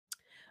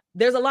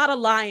There's a lot of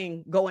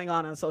lying going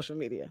on social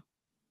media.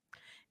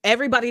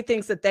 Everybody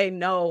thinks that they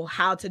know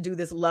how to do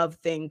this love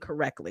thing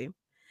correctly.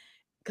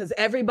 Because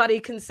everybody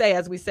can say,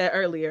 as we said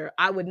earlier,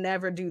 I would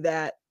never do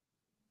that.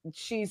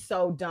 She's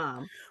so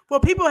dumb.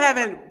 What people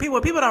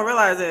don't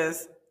realize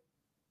is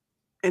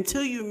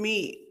until you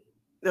meet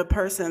the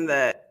person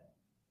that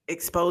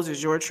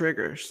exposes your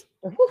triggers,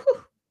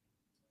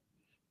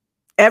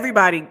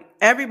 everybody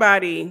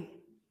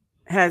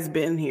has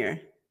been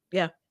here.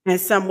 Yeah. In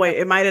some way,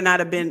 it might have not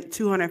have been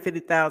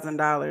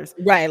 $250,000,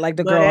 right? Like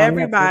the girl, but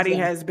everybody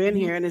has been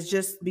here, and it's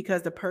just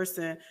because the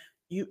person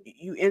you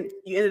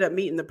ended up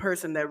meeting the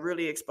person that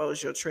really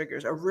exposed your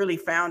triggers or really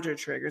found your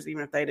triggers,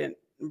 even if they didn't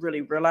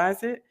really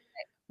realize it.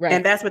 Right.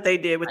 And that's what they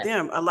did with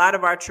them. A lot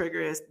of our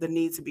trigger is the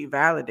need to be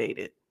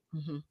validated.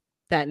 Mm-hmm.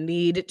 That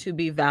need to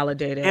be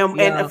validated,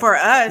 and for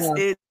us,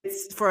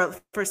 it's for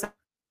some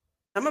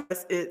of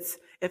us, it's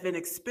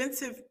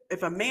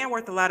if a man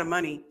worth a lot of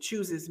money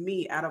chooses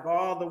me out of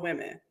all the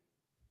women,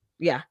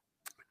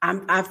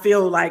 I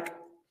feel like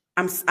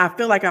I'm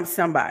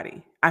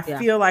somebody. I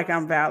feel like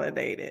I'm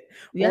validated.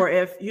 Or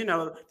if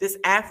this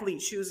athlete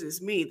chooses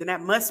me, then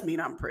that must mean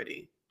I'm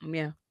pretty.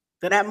 Yeah.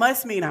 Then that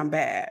must mean I'm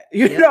bad.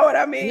 You know what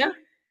I mean?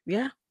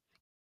 Yeah.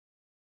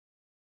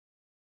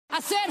 I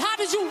said, how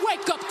did you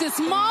wake up this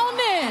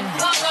morning?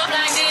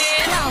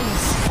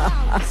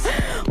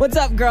 What's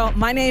up, girl?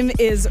 My name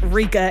is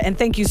Rika, and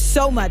thank you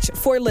so much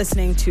for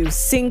listening to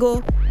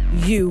Single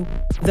You,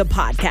 the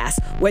podcast.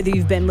 Whether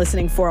you've been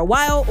listening for a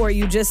while or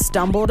you just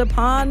stumbled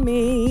upon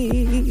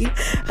me.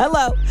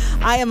 Hello,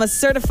 I am a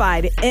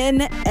certified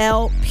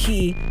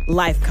NLP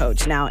life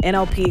coach. Now,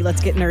 NLP,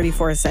 let's get nerdy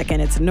for a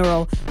second. It's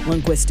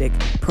neuro-linguistic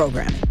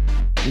programming.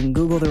 You can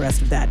Google the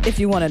rest of that if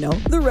you want to know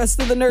the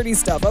rest of the nerdy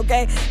stuff,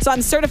 okay? So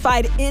I'm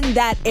certified in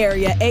that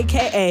area,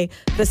 AKA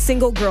the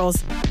Single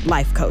Girls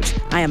Life Coach.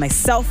 I am a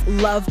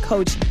self-love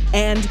coach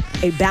and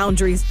a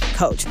boundaries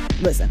coach.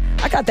 Listen,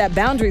 I got that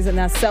boundaries and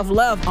that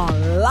self-love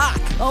on lock,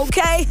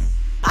 okay?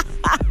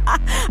 All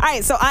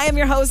right, so I am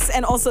your host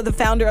and also the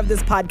founder of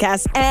this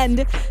podcast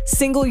and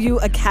Single You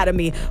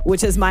Academy,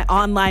 which is my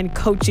online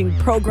coaching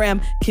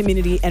program,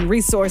 community, and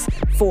resource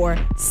for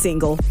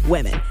single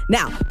women.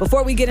 Now,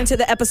 before we get into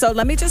the episode,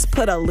 let me just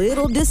put a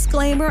little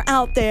disclaimer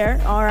out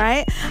there, all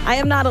right? I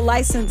am not a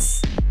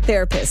licensed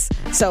therapist,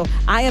 so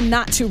I am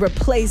not to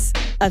replace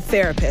a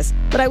therapist.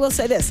 But I will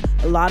say this,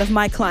 a lot of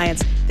my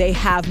clients, they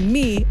have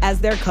me as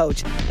their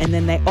coach, and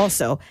then they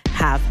also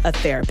have a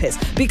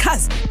therapist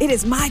because it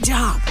is my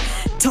job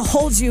to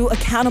hold you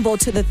accountable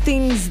to the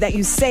things that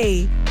you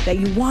say that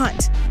you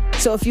want.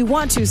 So if you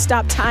want to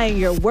stop tying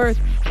your worth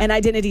and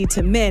identity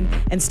to men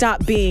and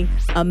stop being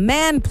a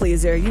man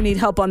pleaser, you need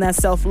help on that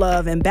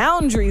self-love and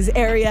boundaries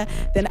area,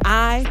 then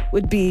I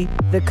would be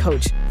the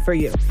coach for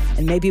you.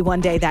 And maybe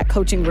one day that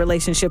coaching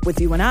relationship with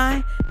you and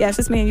I, it's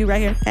just me and you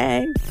right here,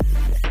 hey,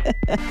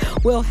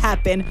 will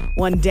happen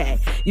one day.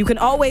 You can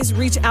always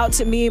reach out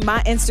to me.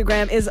 My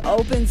Instagram is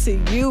open to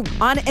you.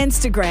 On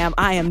Instagram,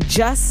 I am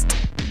just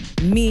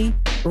me,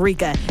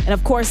 Rika. And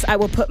of course, I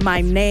will put my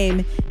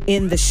name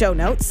in the show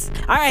notes.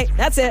 All right,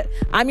 that's it.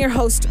 I'm your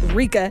host,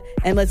 Rika,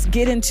 and let's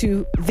get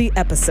into the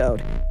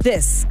episode.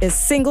 This is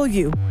Single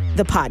You,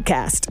 the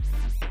podcast.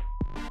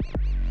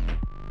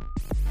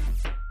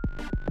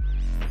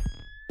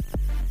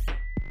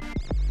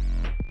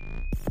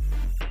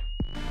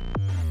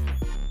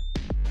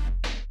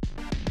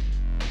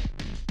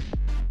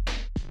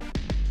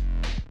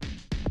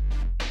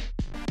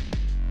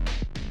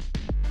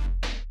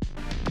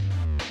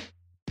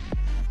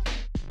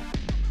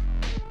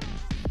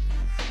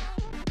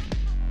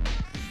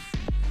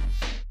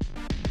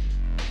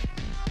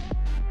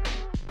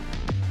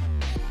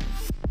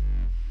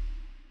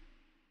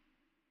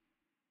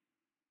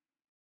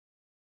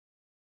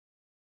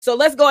 So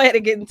let's go ahead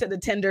and get into the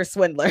Tinder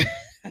swindler.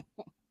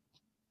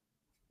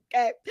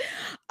 Okay.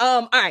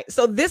 All right.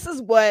 So this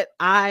is what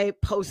I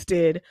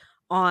posted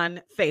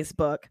on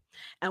Facebook.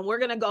 And we're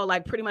going to go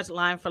like pretty much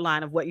line for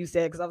line of what you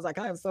said. Cause I was like,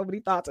 I have so many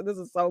thoughts and this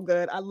is so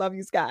good. I love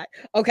you, Sky.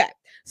 Okay.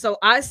 So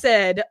I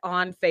said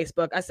on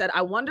Facebook,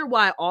 I wonder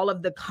why all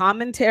of the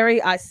commentary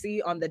I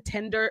see on the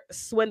Tinder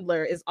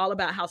swindler is all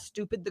about how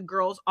stupid the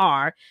girls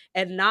are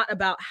and not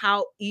about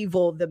how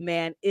evil the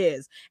man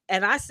is.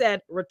 And I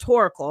said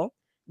rhetorical.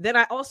 Then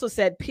I also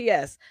said,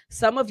 P.S.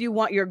 Some of you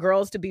want your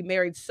girls to be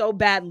married so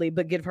badly,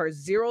 but give her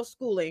zero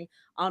schooling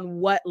on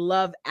what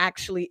love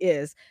actually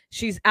is.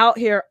 She's out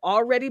here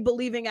already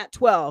believing at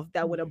 12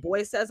 that when a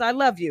boy says, I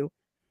love you,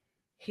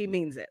 he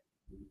means it.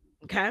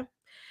 Okay.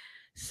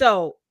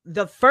 So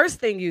the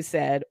first thing you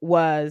said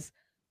was,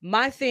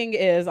 my thing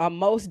is on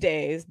most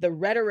days, the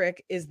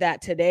rhetoric is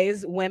that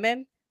today's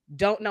women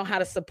don't know how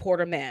to support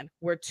a man.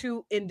 We're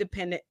too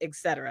independent,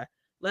 etc.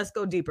 Let's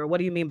go deeper. What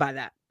do you mean by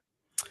that?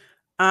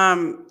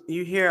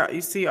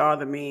 You see all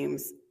the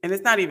memes, and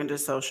it's not even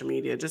just social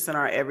media, just in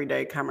our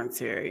everyday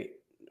commentary,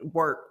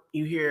 work,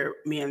 you hear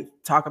men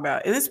talk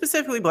about, and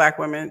specifically Black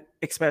women,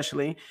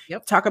 especially,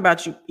 talk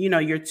about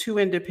you're too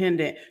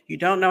independent. You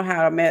don't know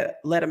how to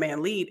let a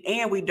man lead.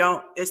 And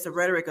it's the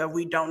rhetoric of,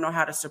 we don't know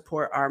how to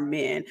support our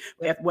men,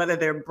 whether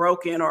they're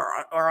broken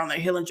or on their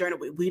healing journey.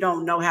 We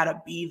don't know how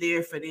to be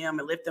there for them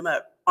and lift them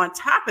up. On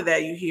top of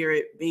that, you hear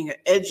it being an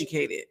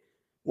educated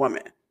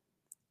woman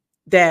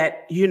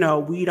that, we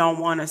don't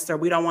want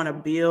to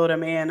build a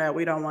man up.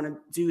 We don't want to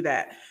do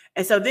that.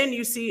 And so then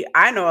you see,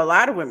 I know a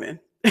lot of women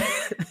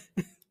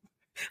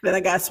that I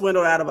got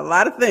swindled out of a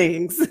lot of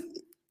things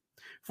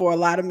for a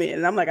lot of men.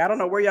 And I'm like, I don't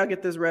know where y'all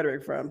get this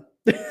rhetoric from.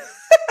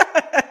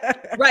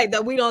 Right,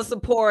 that we don't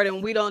support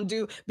and we don't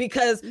do,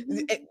 because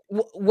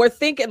we're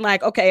thinking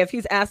like, okay, if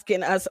he's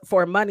asking us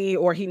for money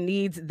or he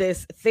needs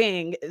this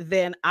thing,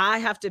 then I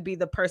have to be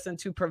the person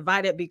to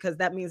provide it, because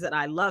that means that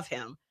I love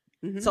him.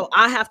 So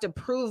I have to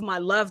prove my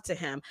love to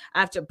him. I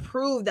have to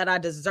prove that I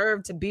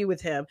deserve to be with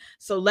him.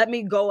 So let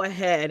me go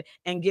ahead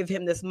and give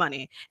him this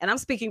money. And I'm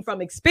speaking from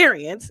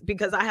experience,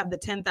 because I have the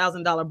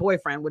 $10,000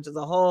 boyfriend, which is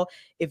a whole,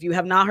 if you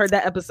have not heard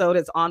that episode,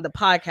 it's on the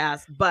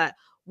podcast, but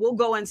we'll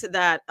go into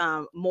that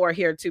more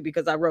here too,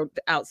 because I wrote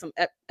out some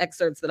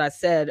excerpts that I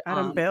said. I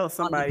done bailed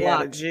somebody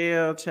out of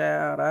jail,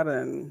 child.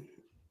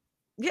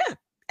 Yeah.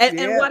 And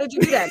why did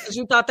you do that? Because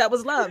you thought that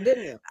was love,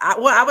 didn't you?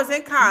 I was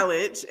in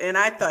college, and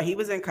I thought he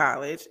was in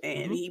college,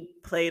 and he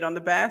played on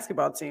the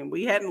basketball team.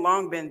 We hadn't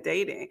long been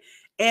dating.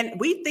 And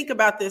we think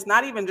about this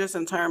not even just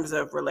in terms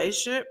of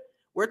relationship.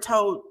 We're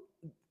told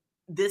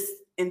this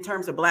in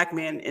terms of Black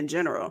men in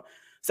general.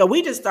 So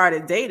we just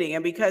started dating.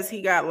 And because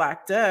he got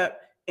locked up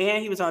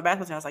and he was on the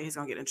basketball team, I was like, he's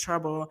going to get in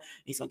trouble.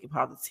 He's going to get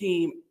part of the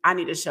team. I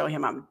need to show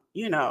him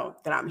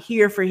that I'm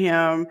here for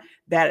him,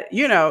 that,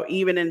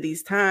 even in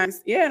these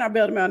times. Yeah. And I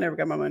bailed him out. Never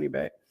got my money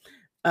back.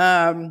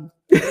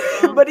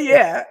 But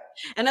yeah.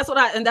 And that's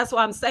what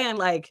I'm saying.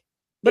 Like,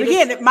 but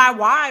again, my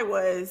why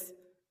was,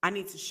 I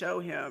need to show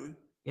him.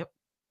 Yep.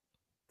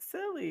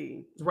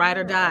 Silly. Ride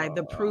or die,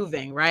 the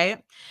proving,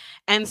 right?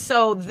 And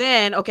so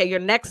then, okay, your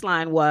next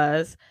line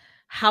was,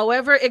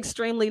 however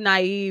extremely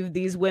naive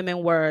these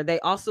women were, they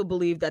also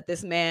believed that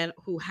this man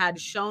who had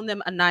shown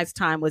them a nice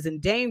time was in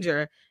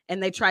danger,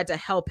 and they tried to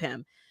help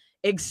him.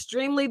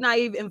 Extremely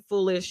naive and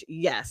foolish,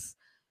 yes.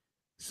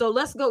 So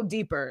let's go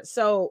deeper.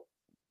 So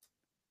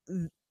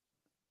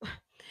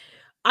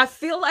I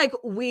feel like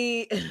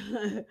we,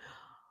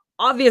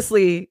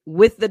 obviously,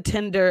 with the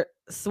Tinder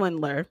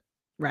swindler,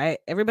 right?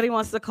 Everybody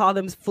wants to call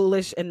them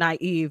foolish and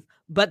naive,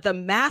 but the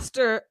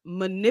master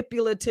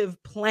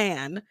manipulative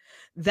plan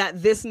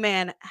that this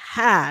man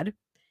had,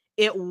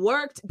 it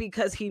worked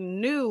because he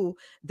knew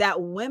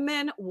that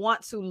women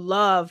want to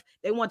love,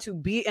 they want to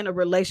be in a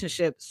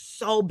relationship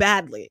so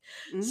badly.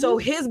 So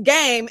his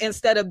game,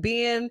 instead of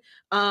being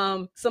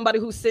somebody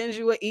who sends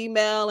you an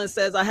email and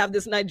says, I have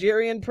this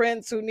Nigerian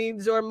prince who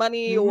needs your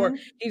money, or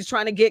he's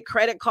trying to get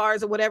credit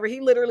cards or whatever, he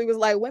literally was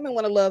like, women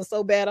want to love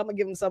so bad, I'm gonna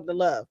give them something to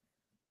love.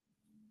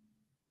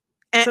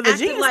 And so the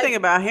genius thing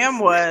about him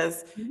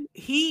was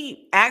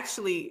he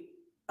actually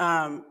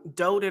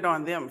doted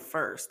on them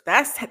first.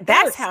 That's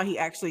how he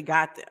actually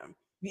got them.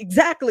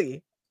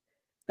 Exactly.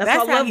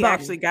 That's how he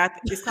actually got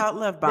them. It's called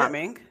love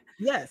bombing.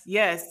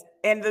 Yes.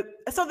 And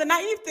so the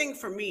naive thing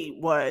for me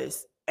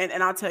was,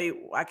 and I'll tell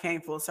you, I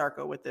came full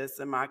circle with this,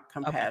 and my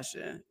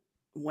compassion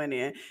went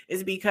in,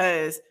 is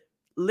because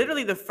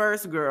literally the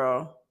first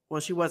girl,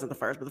 well, she wasn't the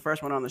first, but the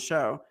first one on the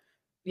show,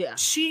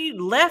 she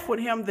left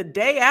with him the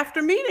day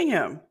after meeting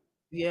him.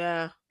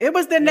 Yeah. It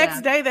was the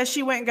next day that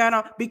she went and got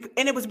on,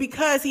 and it was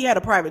because he had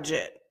a private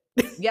jet.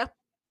 Yeah.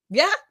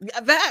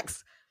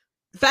 Facts.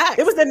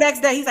 It was the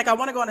next day. He's like, I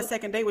want to go on a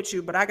second date with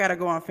you, but I got to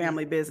go on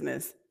family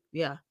business.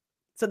 Yeah.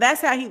 So that's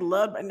how he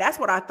loved, and that's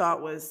what I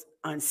thought was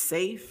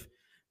unsafe.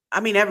 I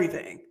mean,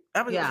 everything.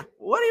 I was like,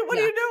 what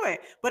are you doing?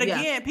 But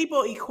again,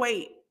 people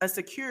equate a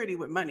security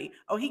with money.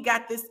 Oh, he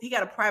got this. He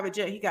got a private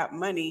jet. He got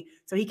money,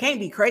 so he can't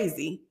be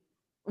crazy.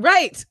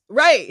 Right.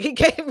 He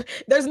came.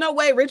 There's no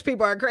way rich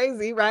people are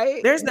crazy,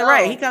 right? There's no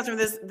right. He comes from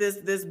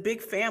this big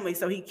family,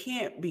 so he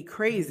can't be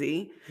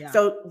crazy. Yeah.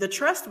 So the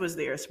trust was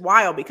there. It's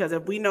wild, because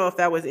if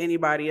that was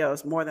anybody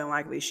else, more than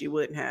likely she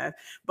wouldn't have.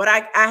 But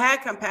I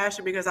had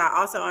compassion, because I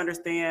also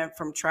understand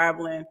from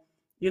traveling,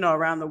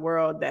 around the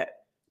world, that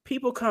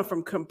people come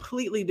from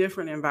completely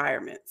different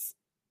environments.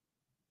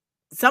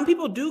 Some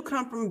people do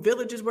come from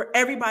villages where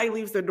everybody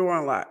leaves their door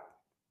unlocked,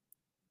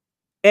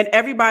 and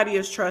everybody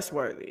is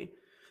trustworthy.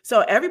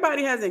 So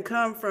everybody hasn't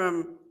come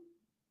from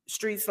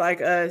streets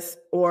like us,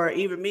 or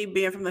even me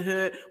being from the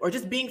hood, or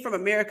just being from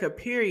America,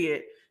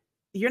 period.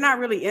 You're not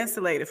really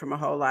insulated from a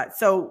whole lot.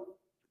 So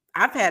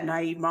I've had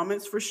naive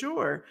moments for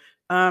sure.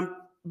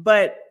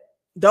 But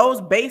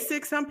those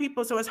basics, some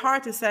people, so it's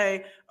hard to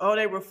say, oh,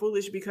 they were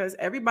foolish, because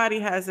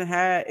everybody hasn't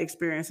had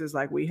experiences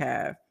like we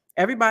have.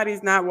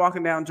 Everybody's not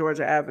walking down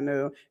Georgia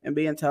Avenue and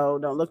being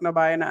told, don't look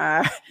nobody in the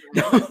eye.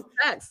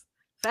 Facts.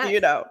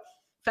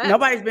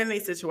 Nobody's been in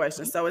these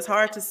situations. So it's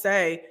hard to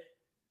say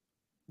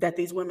that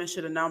these women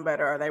should have known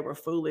better or they were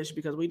foolish,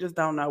 because we just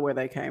don't know where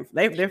they came from.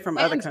 They're from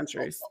other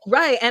countries.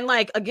 Right. And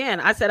like, again,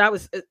 I said I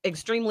was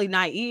extremely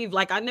naive.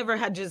 Like I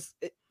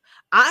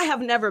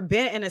have never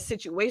been in a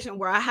situation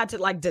where I had to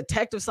like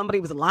detect if somebody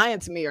was lying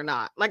to me or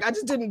not. Like, I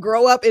just didn't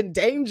grow up in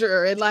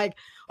danger and like,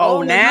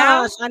 oh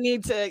now gosh, I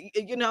need to,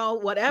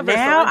 whatever.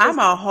 Now I'm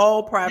a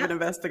whole private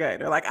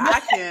investigator. Like, I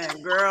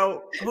can,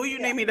 girl, who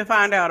you need me to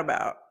find out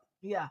about?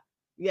 Yeah.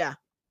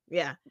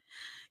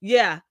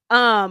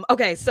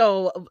 Okay,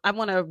 so I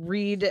want to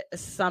read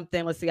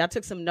something. Let's see. I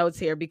took some notes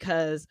here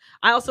because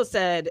I also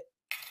said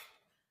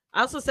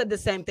the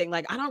same thing.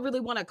 Like, I don't really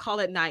want to call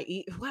it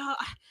naive. Well,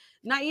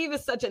 naive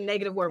is such a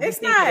negative word.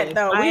 It's not,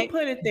 though. Right? We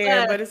put it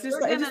there, but it's just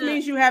it just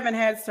means you haven't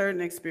had certain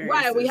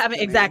experiences. Right, we haven't,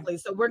 exactly.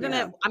 So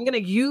I'm gonna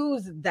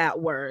use that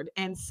word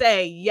and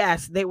say,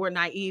 yes, they were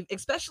naive,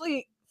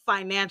 especially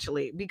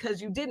financially, because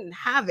you didn't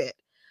have it.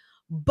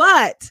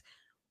 But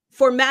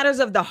for matters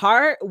of the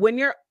heart, when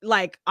you're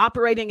like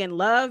operating in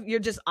love, you're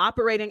just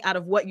operating out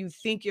of what you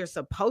think you're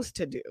supposed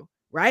to do,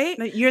 right?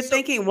 You're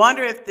thinking,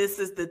 wonder if this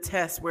is the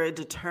test where it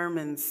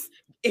determines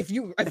if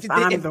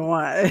I'm the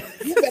one.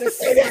 You better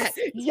say that.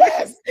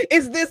 Yes.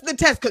 Is this the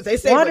test? Because they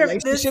say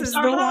relationships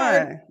are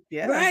hard.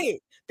 Yeah.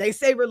 Right. They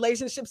say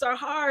relationships are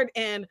hard.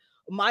 And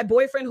my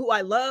boyfriend, who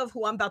I love,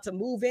 who I'm about to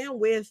move in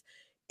with,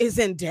 is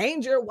in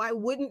danger. Why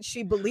wouldn't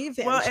she believe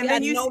him? Well, and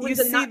then you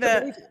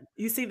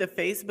see the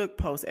Facebook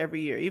post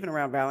every year, even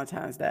around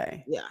Valentine's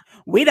Day. Yeah.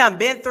 We done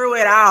been through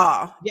it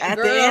all. Yeah, At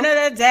the end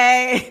of the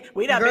day,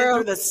 we done been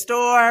through the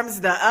storms,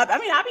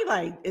 I'd be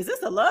like, is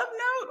this a love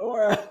note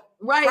or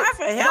right? Cry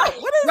for help.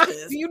 What is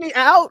this? Do you need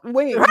out?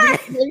 Wait, are you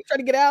trying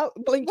to get out?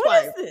 Blink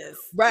twice. What is this?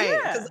 Right.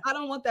 Because I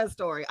don't want that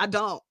story. I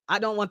don't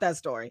want that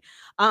story.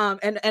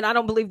 And I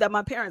don't believe that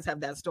my parents have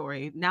that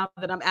story. Now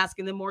that I'm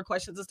asking them more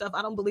questions and stuff,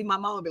 I don't believe my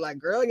mom would be like,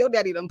 girl, your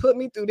daddy done put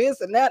me through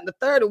this and that and the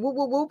third and whoop,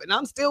 whoop, whoop, and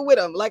I'm still with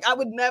him. Like, I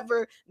would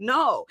never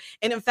know.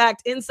 And in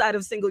fact, inside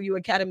of Single You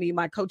Academy,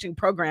 my coaching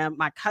program,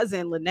 my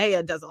cousin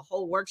Linnea does a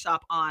whole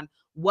workshop on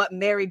what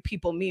married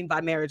people mean by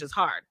marriage is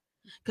hard.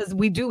 Because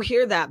we do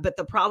hear that, but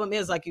the problem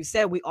is, like you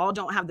said, we all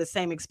don't have the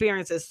same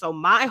experiences. So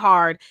my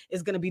hard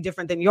is going to be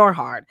different than your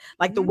hard,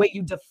 like the way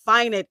you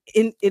define it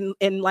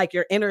in like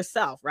your inner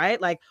self, right?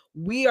 Like,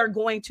 we are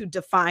going to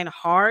define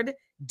hard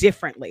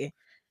differently.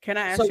 Can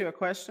I ask you a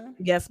question?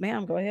 Yes,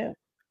 ma'am. Go ahead.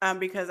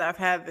 Because I've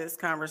had this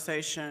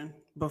conversation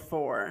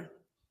before.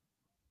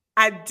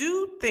 I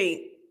do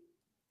think,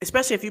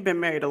 especially if you've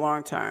been married a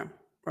long time,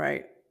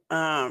 right?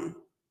 Or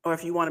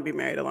if you want to be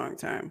married a long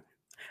time.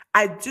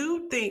 I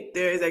do think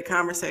there is a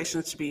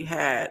conversation to be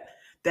had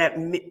that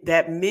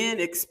men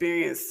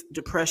experience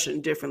depression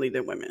differently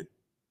than women.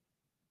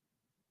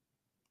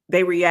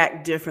 They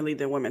react differently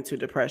than women to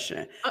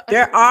depression.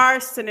 There are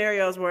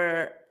scenarios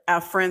where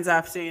our friends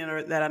I've seen,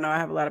 or that I know, I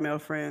have a lot of male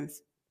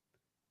friends,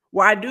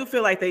 where I do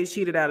feel like they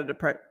cheated out of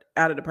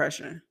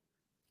depression,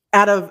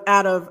 out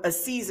of a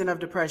season of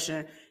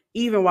depression,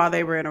 even while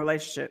they were in a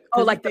relationship.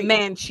 Oh, like the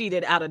man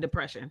cheated out of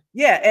depression.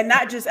 Yeah, and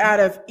not just out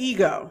of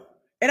ego.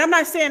 And I'm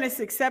not saying it's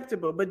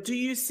acceptable, but do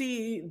you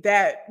see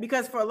that?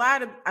 Because for a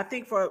lot of, I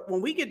think for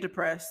when we get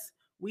depressed,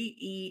 we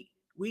eat,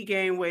 we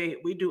gain weight,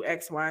 we do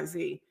X, Y, and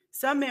Z.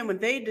 Some men, when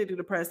they get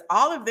depressed,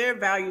 all of their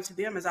value to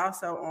them is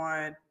also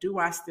on, do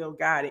I still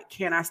got it?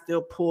 Can I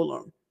still pull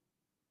them?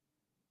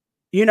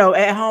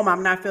 At home,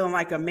 I'm not feeling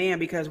like a man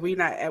because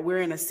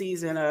we're in a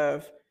season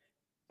of,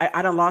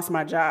 I done lost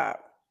my job.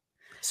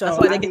 So that's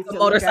why they get the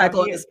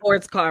motorcycle and the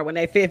sports car when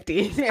they're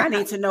 50. I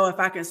need to know if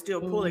I can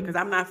still pull it, because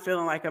I'm not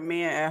feeling like a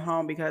man at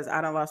home because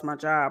I done lost my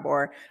job,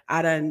 or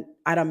I done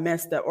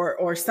messed up,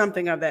 or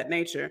something of that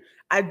nature.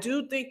 I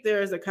do think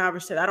there is a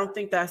conversation. I don't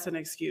think that's an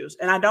excuse.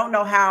 And I don't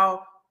know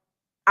how,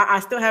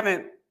 I still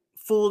haven't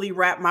fully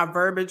wrapped my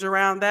verbiage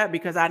around that,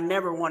 because I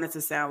never wanted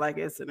to sound like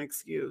it's an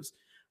excuse.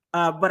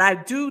 But I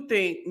do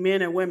think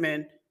men and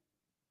women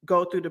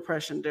go through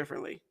depression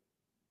differently.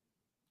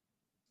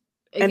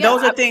 And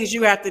those are things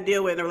you have to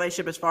deal with in a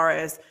relationship, as far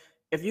as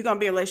if you're going to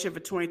be in a relationship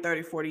for 20,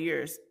 30, 40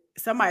 years,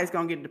 somebody's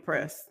going to get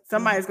depressed.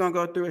 Somebody's going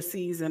to go through a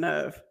season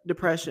of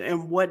depression.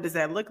 And what does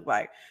that look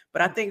like?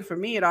 But I think for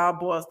me, it all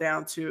boils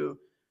down to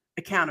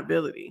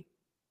accountability.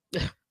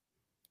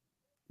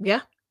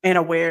 Yeah. And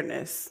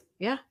awareness.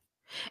 Yeah.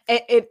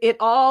 It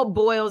all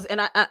boils.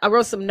 And I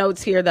wrote some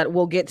notes here that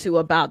we'll get to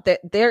about that.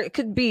 There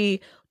could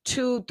be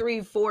 2,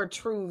 3, 4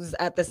 truths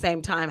at the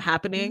same time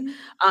happening.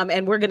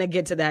 And we're going to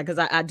get to that, because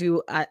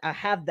I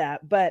have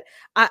that. But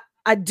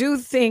I do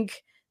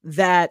think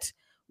that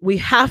we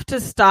have to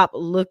stop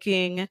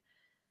looking.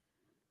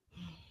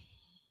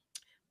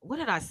 What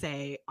did I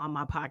say on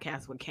my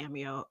podcast with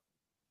Cameo?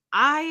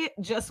 I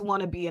just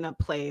want to be in a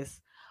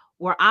place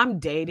where I'm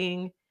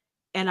dating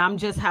and I'm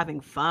just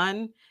having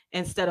fun,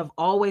 instead of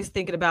always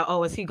thinking about,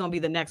 oh, is he going to be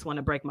the next one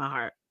to break my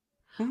heart?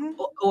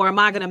 Or am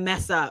I going to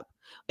mess up?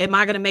 Am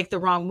I going to make the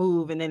wrong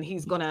move and then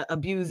he's going to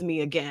abuse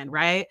me again,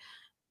 right?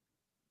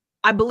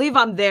 I believe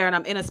I'm there and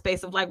I'm in a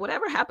space of like,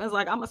 whatever happens,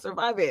 like, I'm going to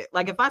survive it.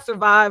 Like, if I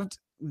survived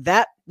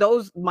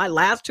my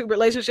last 2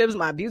 relationships,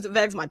 my abusive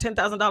ex, my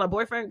 $10,000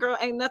 boyfriend, girl,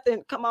 ain't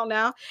nothing. Come on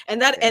now.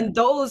 And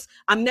those,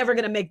 I'm never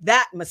going to make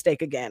that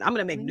mistake again. I'm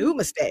going to make new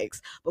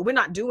mistakes, but we're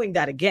not doing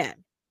that again.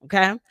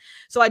 Okay.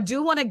 So I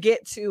do want to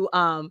get to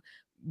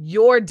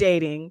your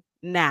dating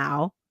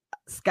now,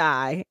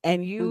 Sky.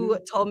 And you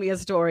told me a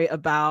story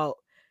about,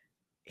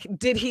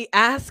 did he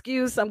ask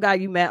you, some guy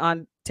you met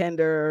on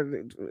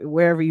Tinder or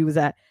wherever you was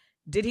at,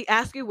 did he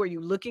ask you, were you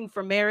looking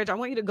for marriage? I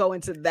want you to go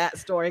into that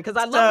story because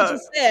I love what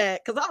you said.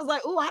 Because I was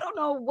like, oh, I don't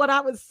know what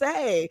I would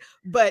say.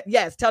 But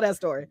yes, tell that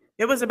story.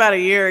 It was about a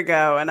year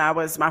ago, and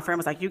my friend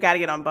was like, you got to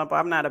get on Bumble.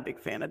 I'm not a big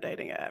fan of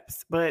dating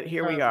apps, but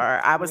here we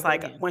are. I was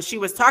like, when she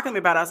was talking to me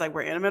about it, I was like,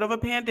 we're in the middle of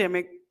a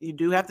pandemic. You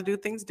do have to do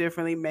things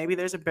differently. Maybe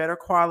there's a better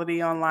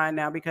quality online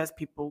now because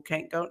people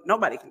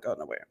nobody can go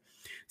nowhere.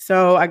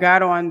 So I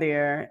got on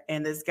there,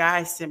 and this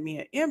guy sent me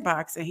an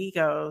inbox, and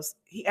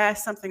he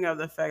asked something of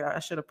the effect, I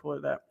should have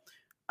pulled it up.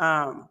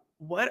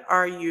 What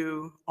are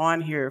you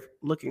on here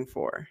looking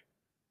for?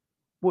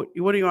 What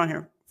are you on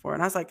here for?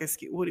 And I was like,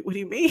 what do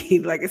you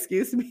mean? Like,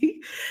 excuse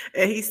me?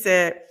 And he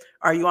said,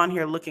 are you on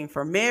here looking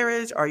for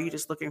marriage? Or are you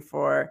just looking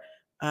for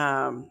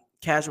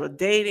casual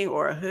dating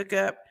or a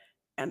hookup?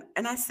 And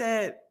I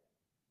said,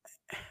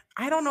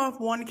 I don't know if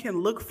one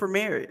can look for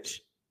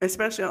marriage.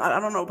 Especially, I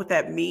don't know what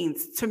that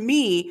means. To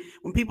me,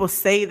 when people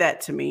say that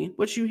to me,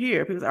 what you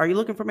hear, people say, are you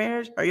looking for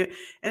marriage? And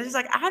it's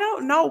like, I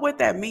don't know what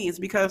that means,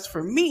 because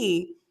for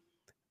me,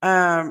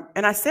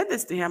 and I said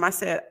this to him, I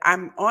said,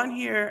 I'm on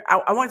here.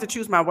 I wanted to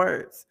choose my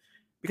words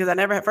because I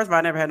never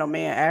had no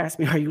man ask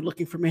me, are you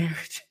looking for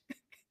marriage?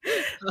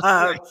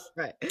 Right.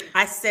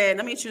 I said,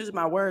 let me choose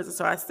my words. And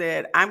so I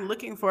said, I'm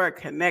looking for a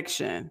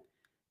connection.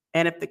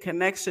 And if the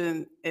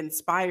connection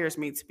inspires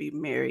me to be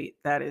married,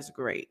 that is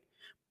great.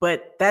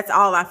 But that's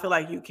all I feel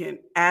like you can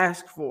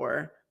ask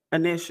for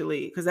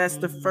initially, because that's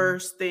the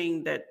first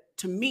thing that,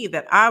 to me,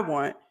 that I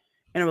want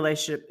in a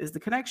relationship is the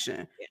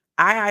connection. Yeah.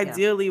 I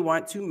ideally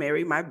want to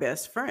marry my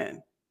best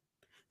friend.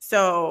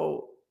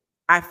 So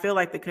I feel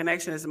like the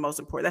connection is the most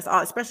important. That's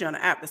all, especially on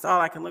the app. That's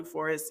all I can look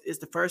for is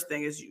the first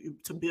thing is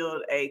to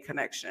build a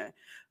connection.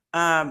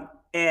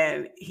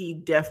 And he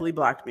definitely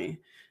blocked me.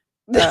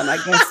 I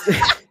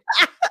guess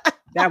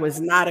that was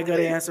not a good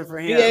answer for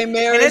him. He ain't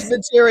marriage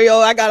material.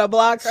 I gotta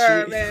block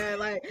her, man.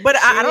 But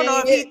I don't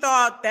know if he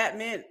thought that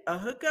meant a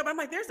hookup. I'm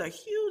like, there's a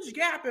huge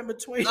gap in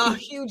between. A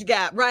huge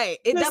gap, right?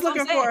 Just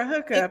looking for a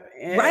hookup,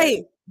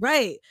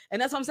 right.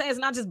 And that's what I'm saying. It's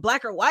not just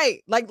black or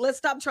white. Like, let's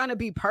stop trying to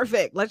be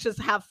perfect. Let's just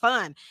have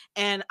fun.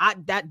 And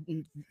that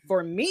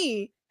for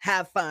me,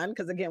 have fun,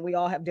 because again, we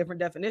all have different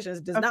definitions,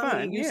 does not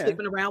mean you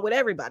sleeping around with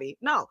everybody.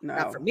 No,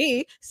 not for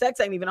me. Sex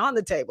ain't even on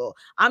the table.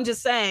 I'm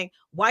just saying,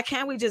 why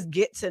can't we just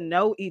get to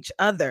know each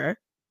other?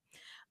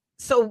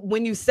 So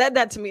when you said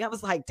that to me, I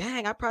was like,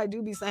 dang, I probably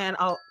do be saying,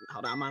 oh,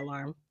 hold on, my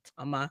alarm.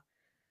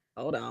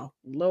 Hold on,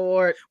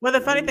 Lord. Well,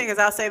 the funny thing is,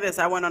 I'll say this.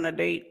 I went on a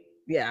date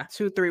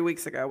 2-3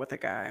 weeks ago with a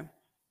guy.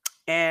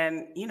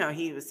 And,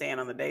 he was saying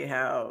on the date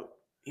how,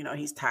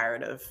 he's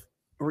tired of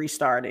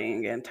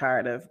restarting and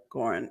tired of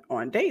going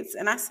on dates.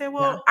 And I said,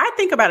 well, I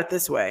think about it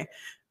this way.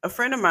 A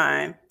friend of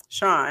mine,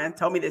 Sean,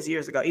 told me this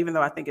years ago, even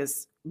though I think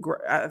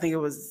it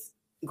was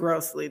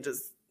grossly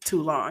just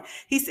too long.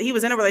 He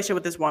was in a relationship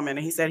with this woman,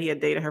 and he said he had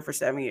dated her for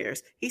 7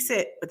 years. He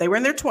said, but they were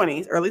in their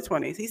 20s, early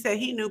 20s. He said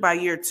he knew by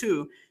year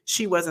 2,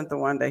 she wasn't the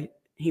one that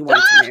he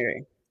wanted to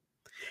marry.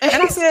 And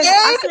I said,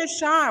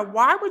 Sean,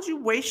 why would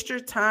you waste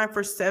your time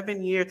for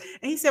 7 years?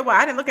 And he said, well,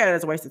 I didn't look at it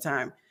as a waste of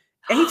time.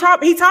 And he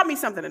taught me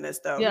something in this,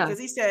 though, because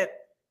he said,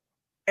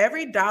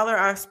 every dollar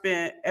I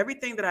spent,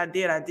 everything that I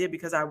did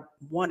because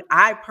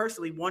I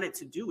personally wanted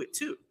to do it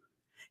too.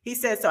 He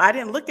said, so I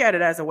didn't look at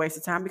it as a waste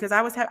of time because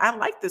I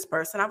liked this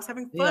person. I was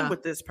having fun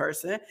with this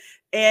person.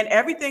 And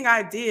everything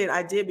I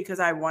did because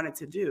I wanted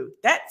to do.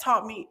 That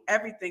taught me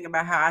everything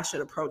about how I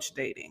should approach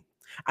dating.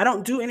 I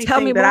don't do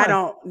anything that I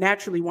don't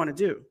naturally want to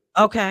do.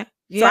 Okay.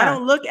 Yeah. So I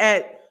don't look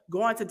at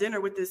going to dinner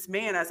with this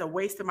man as a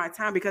waste of my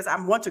time because I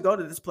want to go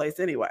to this place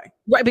anyway.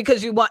 Right.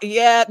 Because you want,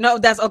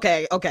 that's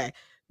okay. Okay.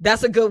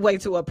 That's a good way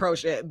to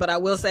approach it. But I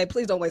will say,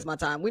 please don't waste my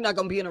time. We're not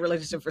going to be in a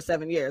relationship for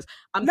 7 years.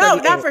 No,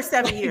 not for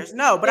 7 years.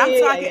 No, but I'm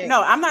talking.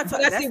 No, I'm not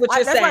talking. I see what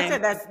you're saying. Why I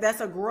said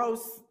that's a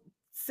gross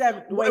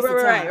waste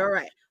of time.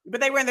 Right.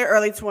 But they were in their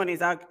early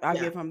 20s. I'll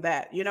give them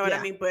that. You know what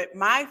I mean? But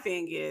my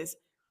thing is,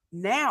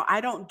 now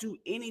I don't do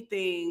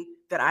anything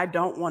that I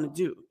don't want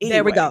to do. Anyway.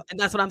 There we go. And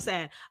that's what I'm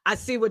saying. I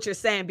see what you're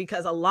saying,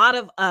 because a lot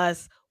of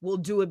us will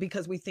do it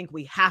because we think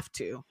we have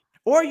to.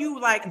 Or you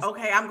like,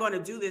 okay, I'm going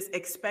to do this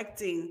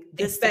expecting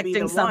this to be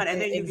the one.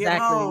 And then you get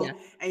home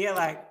and you're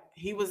like,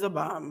 he was a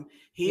bum.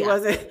 He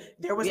wasn't,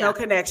 there was no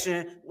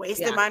connection,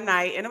 wasted my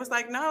night. And it was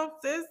like, no,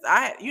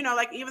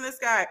 even this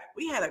guy,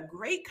 we had a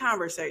great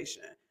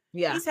conversation.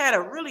 Yeah. He's had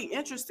a really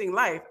interesting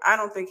life. I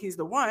don't think he's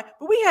the one,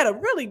 but we had a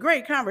really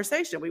great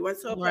conversation. We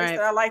went to a place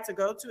that I like to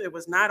go to. It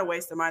was not a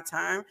waste of my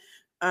time.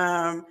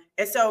 And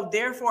so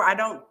therefore I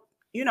don't,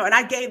 and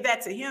I gave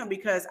that to him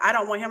because I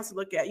don't want him to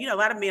look at, a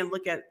lot of men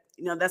look at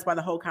that's why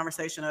the whole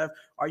conversation of,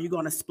 are you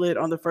going to split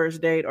on the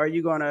first date? Or are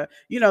you going to,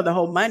 the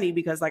whole money,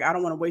 because like, I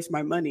don't want to waste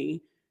my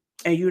money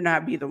and you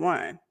not be the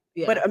one.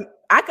 Yeah. But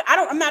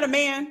I'm not a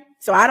man,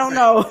 so I don't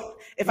know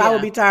if I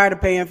would be tired of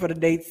paying for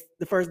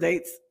the first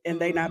dates, and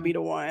they not be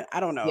the one.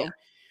 I don't know. Yeah.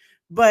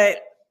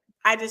 But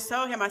I just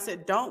told him, I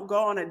said, don't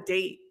go on a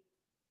date,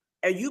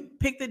 and you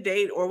pick the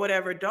date or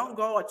whatever. Don't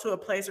go to a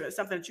place or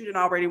something that you didn't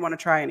already want to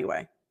try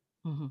anyway.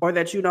 Mm-hmm. Or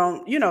that you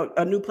don't,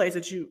 a new place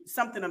that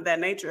something of that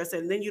nature. I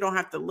said, and then you don't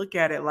have to look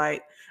at it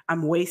like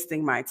I'm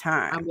wasting my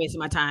time. I'm wasting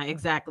my time.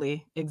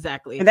 Exactly.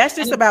 And that's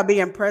just about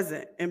being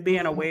present and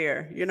being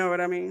aware. You know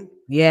what I mean?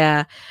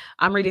 Yeah.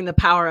 I'm reading The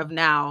Power of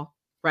Now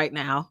right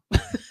now.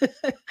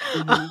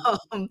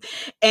 Mm-hmm.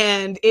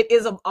 And it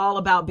is all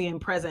about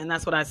being present. And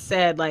that's what I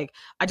said. Like,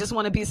 I just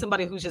want to be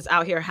somebody who's just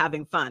out here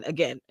having fun.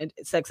 Again,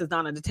 sex is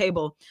not on the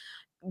table.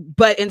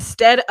 But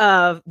instead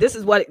of, this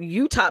is what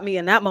you taught me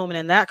in that moment,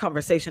 in that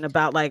conversation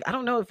about, like, I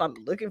don't know if I'm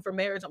looking for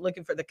marriage, I'm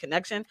looking for the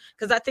connection.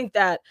 Because I think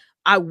that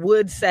I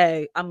would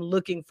say I'm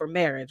looking for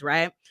marriage,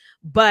 right?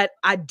 But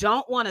I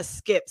don't want to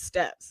skip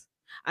steps.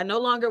 I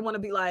no longer want to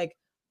be like,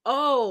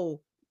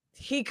 oh,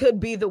 he could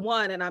be the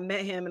one, and I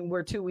met him and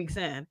we're 2 weeks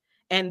in,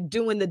 and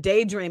doing the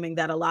daydreaming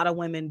that a lot of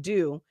women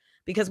do.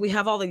 Because we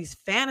have all these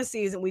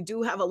fantasies and we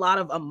do have a lot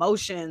of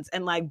emotions,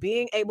 and like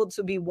being able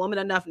to be woman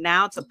enough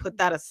now to put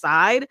that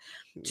aside,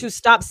 to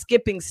stop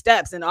skipping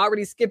steps and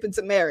already skipping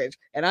to marriage.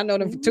 And I know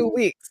them for 2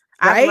 weeks.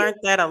 Right? I've learned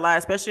that a lot,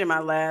 especially in my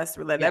last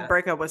relationship. That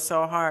breakup was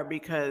so hard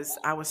because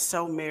I was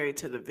so married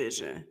to the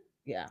vision.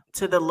 Yeah.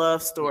 To the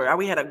love story.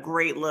 We had a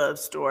great love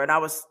story. And that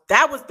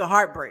was the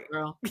heartbreak.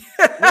 Girl.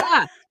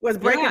 Yeah. Was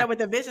breaking up with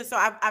the vision. So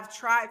I've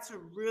tried to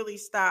really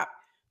stop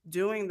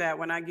doing that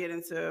when I get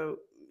into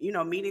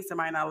meeting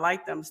somebody and I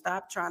like them.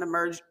 Stop trying to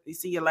merge. You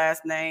see your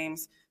last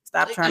names.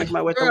 Stop trying to come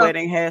up with the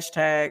wedding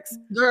hashtags.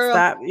 Girl.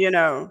 Stop,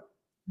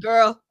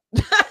 Girl.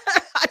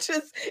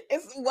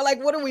 It's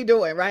like, what are we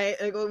doing? Right?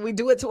 We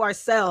do it to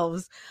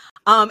ourselves.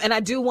 And I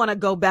do want to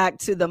go back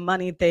to the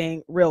money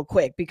thing real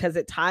quick, because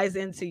it ties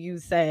into you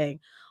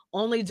saying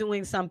only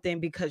doing something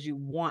because you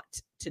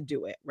want to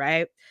do it.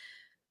 Right.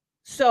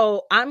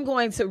 So I'm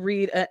going to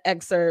read an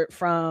excerpt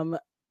from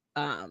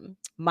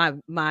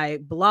my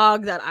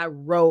blog that I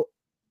wrote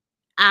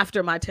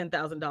after my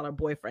 $10,000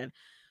 boyfriend,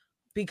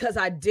 because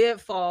I did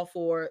fall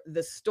for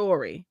the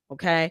story.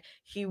 Okay.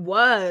 He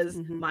was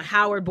my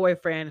Howard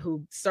boyfriend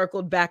who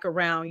circled back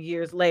around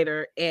years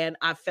later, and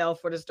I fell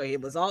for the story.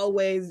 It was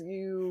always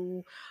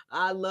you.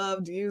 I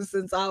loved you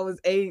since I was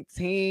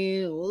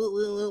 18.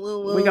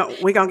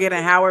 We gonna get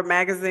a Howard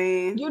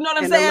magazine. You know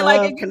what I'm saying?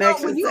 Like,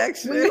 when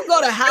you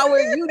go to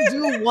Howard, you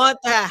do want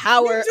that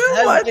Howard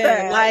husband. Want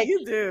that. Like,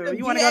 you do.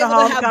 You want to go to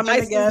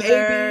homecoming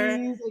together.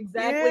 Babies.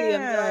 Exactly.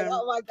 Yeah. And be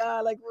like, oh my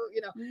God, like,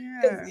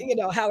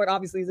 because Howard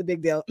obviously is a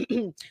big deal.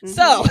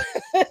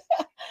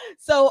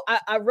 So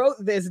I wrote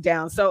this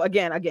down. So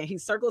again, he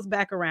circles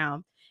back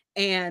around,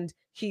 and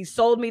he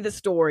sold me the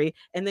story,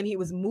 and then he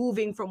was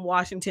moving from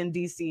Washington,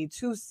 D.C.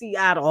 to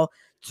Seattle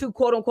to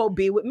quote unquote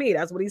be with me.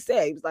 That's what he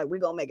said. He was like, we're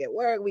going to make it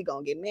work. We're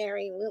going to get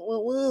married.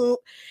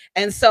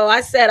 And so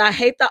I said, I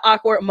hate the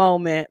awkward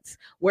moments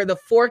where the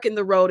fork in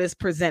the road is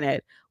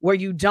presented, where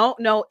you don't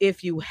know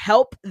if you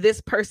help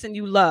this person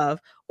you love,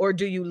 or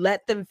do you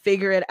let them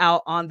figure it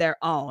out on their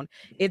own?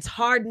 It's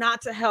hard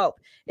not to help,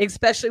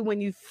 especially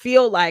when you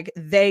feel like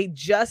they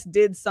just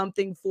did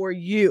something for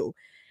you.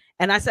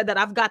 And I said that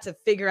I've got to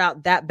figure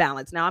out that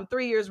balance. Now I'm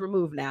 3 years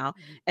removed now.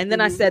 And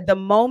then I said, the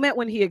moment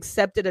when he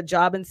accepted a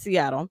job in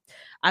Seattle,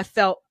 I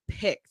felt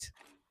picked.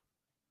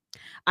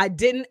 I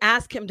didn't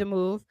ask him to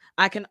move.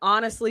 I can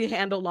honestly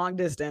handle long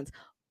distance.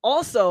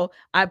 Also,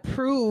 I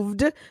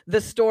proved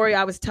the story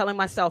I was telling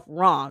myself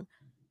wrong,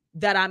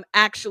 that I'm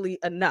actually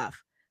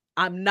enough.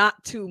 I'm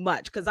not too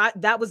much. Because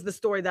that was the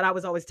story that I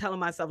was always telling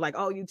myself, like,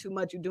 oh, you too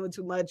much, you doing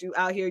too much, you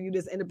out here, you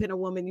this independent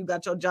woman, you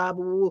got your job,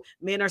 ooh,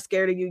 men are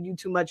scared of you, you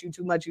too much, you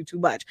too much, you too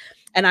much.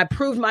 And I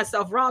proved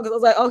myself wrong, because I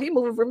was like, oh, he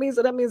moving for me,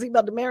 so that means he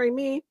about to marry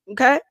me.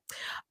 Okay.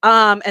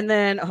 And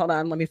then hold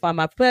on, let me find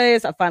my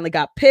place. I finally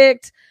got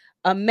picked.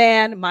 A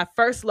man, my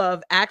first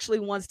love, actually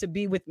wants to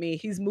be with me.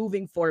 He's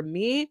moving for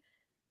me.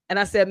 And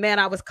I said, man,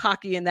 I was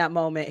cocky in that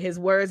moment. His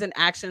words and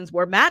actions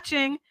were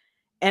matching.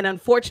 And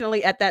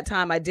unfortunately, at that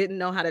time, I didn't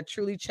know how to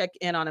truly check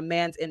in on a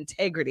man's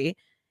integrity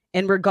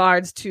in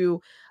regards to,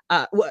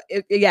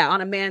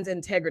 on a man's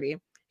integrity.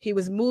 He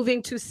was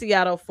moving to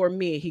Seattle for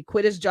me. He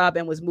quit his job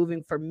and was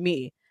moving for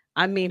me.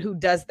 I mean, who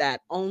does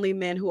that? Only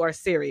men who are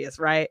serious,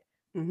 right?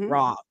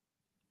 Wrong.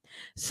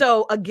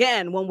 So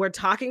again, when we're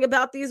talking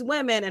about these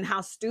women and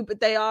how stupid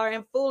they are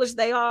and foolish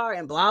they are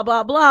and blah,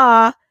 blah,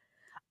 blah,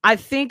 I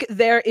think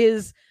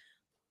there's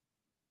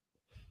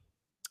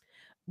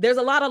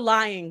a lot of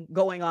lying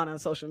going on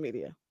social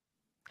media.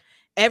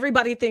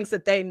 Everybody thinks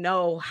that they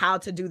know how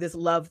to do this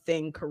love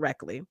thing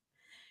correctly,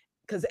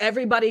 because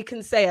everybody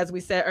can say, as we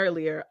said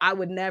earlier, I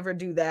would never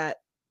do that.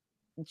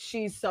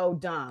 She's so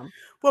dumb.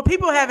 Well,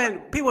 people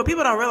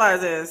don't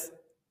realize is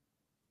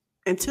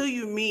until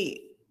you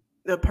meet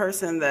the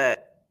person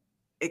that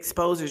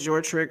exposes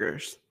your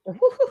triggers,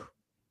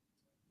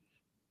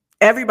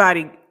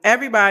 Everybody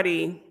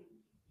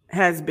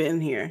has been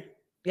here.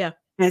 Yeah.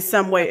 In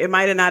some way. It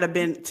might have not have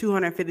been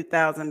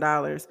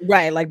 $250,000.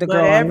 Right. Like the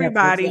girl. But on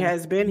everybody Netflix, yeah.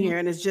 has been here.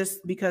 And it's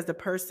just because the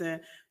person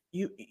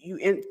you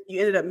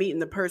ended up meeting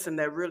the person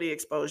that really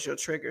exposed your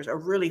triggers or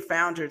really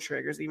found your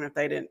triggers, even if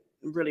they didn't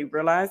really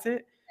realize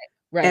it.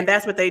 Right. And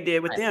that's what they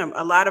did with them.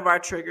 A lot of our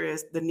trigger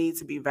is the need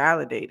to be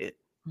validated.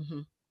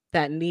 Mm-hmm.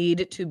 That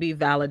need to be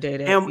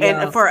validated.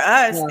 And for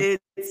us,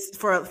 it's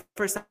for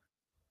some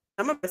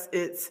of us,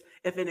 it's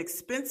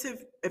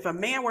if a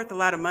man worth a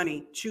lot of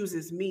money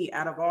chooses me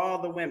out of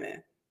all the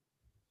women.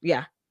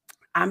 Yeah.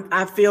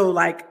 I feel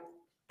like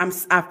I'm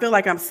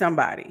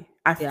somebody.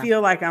 I feel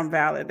like I'm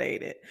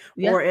validated.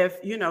 Yeah. Or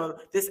if,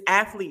 this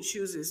athlete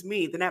chooses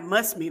me, then that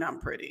must mean I'm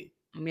pretty.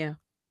 Yeah.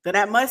 Then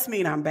that must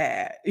mean I'm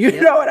bad. You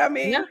know what I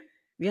mean? Yeah.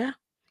 Yeah.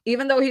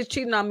 Even though he's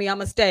cheating on me, I'm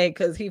gonna stay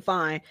because he's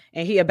fine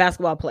and he a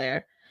basketball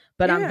player.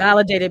 But I'm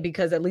validated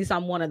because at least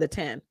I'm one of the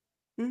 10.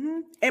 Mm-hmm.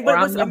 But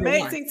what's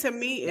amazing to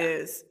me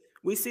is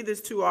we see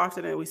this too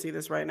often, and we see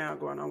this right now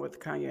going on with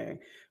Kanye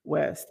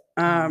West.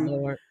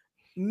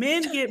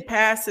 Men get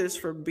passes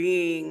for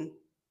being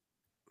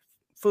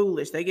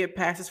foolish. They get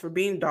passes for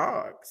being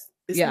dogs.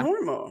 It's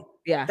normal.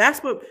 Yeah. That's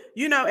what,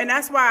 and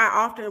that's why I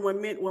often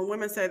when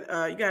women said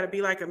you got to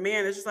be like a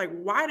man, it's just like,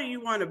 why do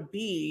you want to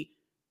be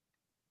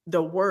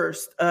the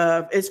worst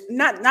of? It's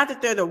not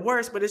that they're the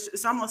worst, but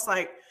it's almost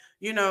like,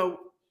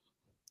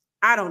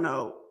 I don't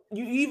know.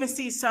 You even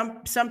see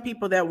some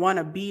people that want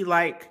to be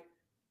like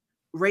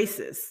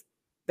racists.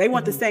 They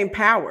want the same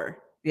power.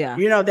 Yeah.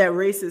 That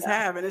racists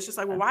have. And it's just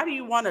like, well, why do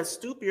you want to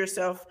stoop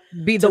yourself?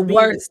 Be the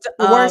worst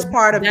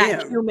part of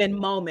that them? Human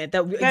moment.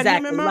 That exactly.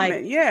 Human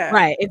moment. Yeah.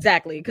 Right.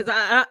 Exactly. Because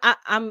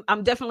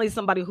I'm definitely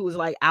somebody who's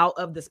like out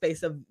of the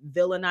space of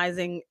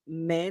villainizing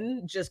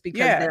men just because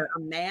they're a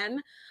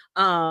man.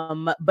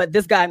 But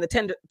this guy in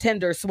the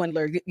Tinder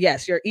swindler,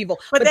 yes, you're evil.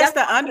 But that's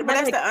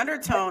the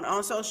undertone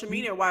on social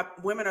media why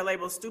women are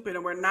labeled stupid,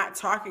 and we're not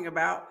talking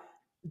about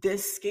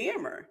this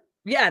scammer.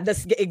 Yeah,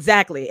 that's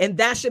exactly. And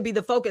that should be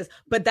the focus.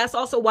 But that's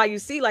also why you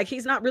see, like,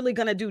 he's not really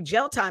going to do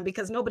jail time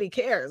because nobody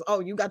cares. Oh,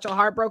 you got your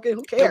heart broken?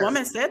 Who cares? The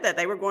woman said that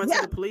they were going to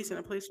the police, and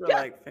the police were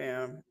like,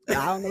 fam. I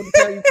don't know what to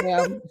tell you,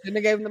 fam. Shouldn't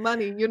have gave him the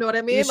money. You know what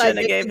I mean? You shouldn't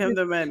have gave him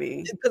the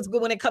money. Because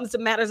when it comes to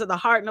matters of the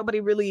heart, nobody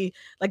really,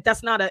 like,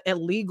 that's not an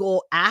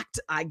illegal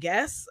act, I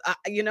guess,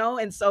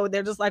 And so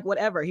they're just like,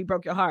 whatever. He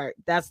broke your heart.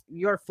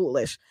 You're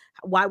foolish.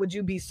 Why would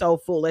you be so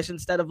foolish?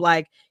 Instead of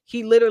like,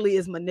 he literally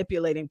is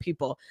manipulating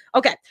people.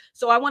 Okay,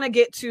 so I want to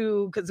get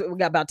to, because we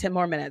got about 10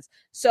 more minutes.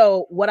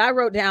 So what I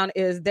wrote down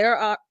is there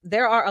are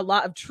a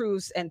lot of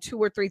truths, and 2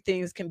 or 3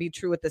 things can be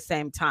true at the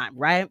same time,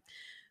 right?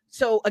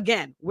 So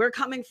again, we're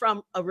coming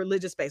from a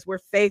religious base. We're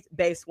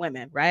faith-based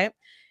women, right?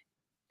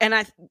 And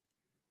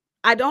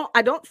I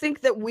don't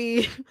think that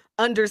we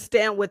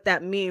understand what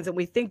that means, and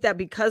we think that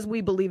because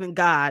we believe in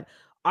God,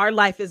 our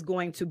life is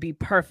going to be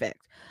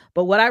perfect.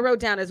 But what I wrote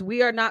down is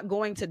we are not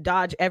going to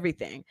dodge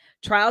everything.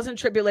 Trials and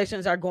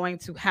tribulations are going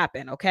to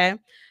happen, okay?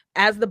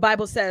 As the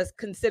Bible says,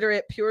 consider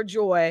it pure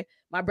joy,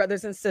 my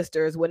brothers and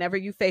sisters, whenever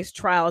you face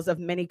trials of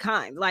many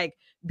kinds. Like,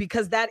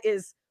 because that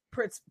is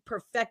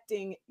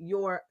perfecting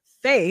your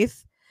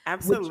faith.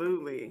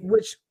 Absolutely.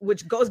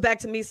 Which goes back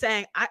to me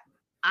saying,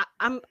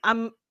 I'm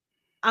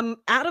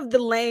out of the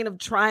lane of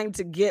trying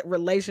to get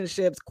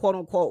relationships, quote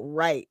unquote,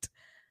 right.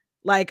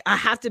 Like, I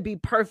have to be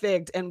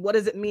perfect. And what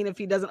does it mean if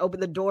he doesn't open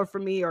the door for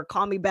me or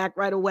call me back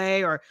right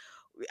away? Or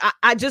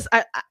I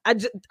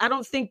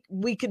don't think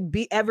we could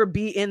ever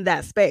be in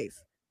that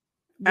space.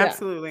 Yeah.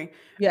 Absolutely.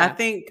 Yeah. I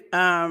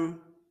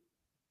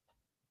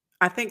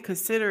think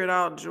consider it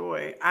all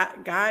joy.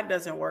 God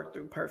doesn't work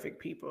through perfect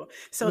people.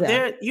 So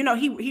there,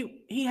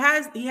 he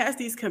has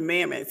these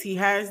commandments. He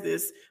has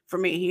this for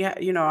me.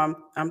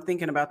 I'm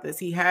thinking about this.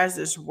 He has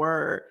this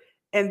word,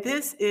 and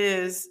this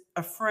is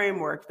a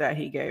framework that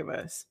he gave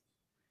us.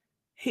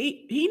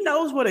 He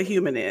knows what a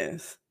human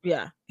is.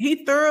 Yeah.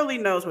 He thoroughly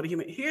knows what a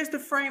human. Here's the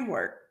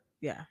framework.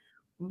 Yeah.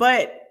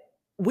 But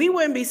we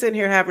wouldn't be sitting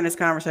here having this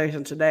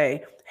conversation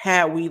today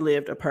had we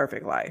lived a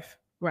perfect life.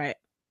 Right.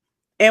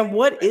 And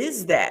what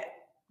is that?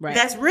 Right.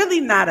 That's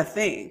really not a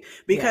thing,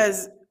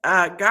 because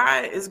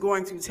God is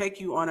going to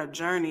take you on a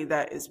journey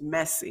that is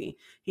messy.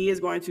 He is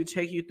going to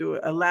take you through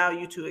it, allow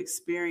you to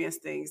experience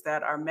things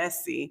that are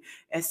messy.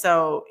 And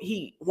so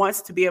he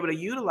wants to be able to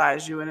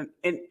utilize you. And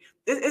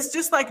it's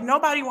just like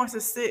nobody wants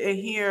to sit and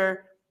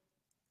hear.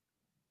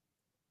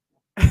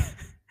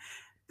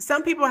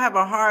 Some people have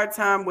a hard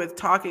time with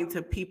talking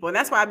to people. And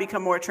that's why I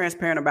become more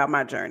transparent about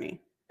my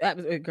journey.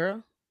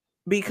 Girl.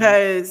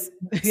 Because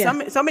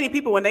so many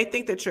people, when they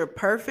think that you're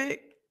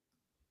perfect,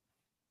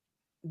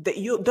 that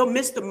they'll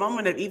miss the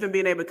moment of even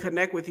being able to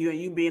connect with you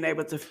and you being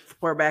able to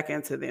pour back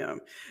into them.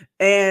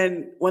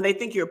 And when they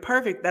think you're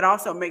perfect, that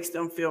also makes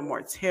them feel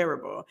more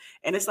terrible.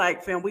 And it's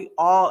like, fam, we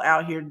all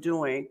out here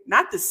doing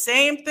not the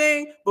same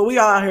thing, but we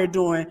all out here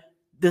doing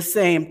the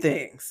same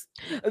things.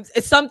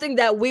 It's something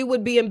that we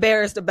would be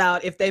embarrassed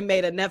about if they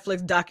made a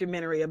Netflix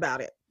documentary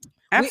about it.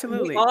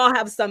 Absolutely. We all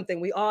have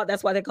something.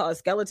 That's why they call it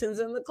skeletons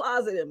in the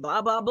closet and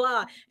blah, blah,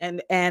 blah.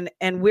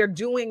 And we're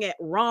doing it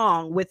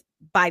wrong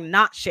by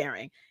not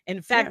sharing.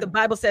 In fact, the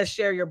Bible says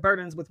share your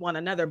burdens with one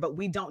another, but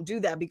we don't do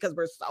that because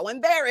we're so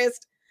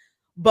embarrassed.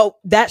 But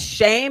that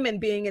shame and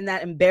being in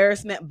that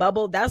embarrassment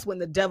bubble, that's when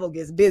the devil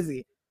gets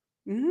busy.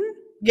 Mm-hmm.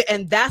 Yeah,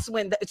 and that's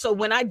when, so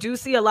when I do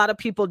see a lot of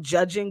people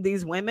judging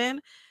these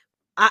women,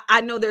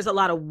 I know there's a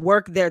lot of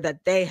work there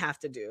that they have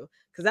to do.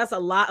 Because that's a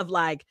lot of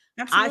like,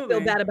 absolutely. I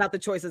feel bad about the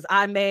choices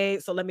I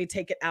made, so let me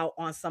take it out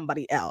on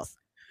somebody else.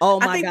 Oh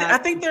my God. I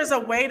think there's a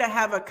way to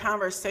have a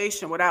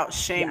conversation without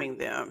shaming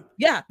them.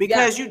 Yeah.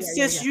 Because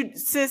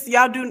sis,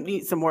 y'all do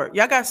need some work.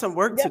 Y'all got some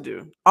work to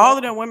do. All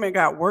of them women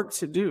got work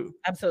to do.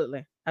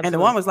 Absolutely. And the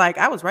one was like,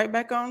 I was right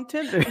back on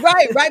Tinder.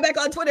 right back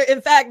on Twitter.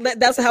 In fact,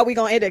 that's how we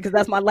gonna end it, because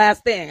that's my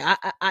last thing.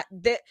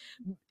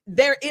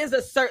 There is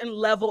a certain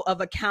level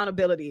of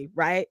accountability,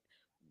 right,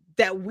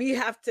 that we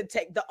have to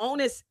take. The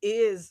onus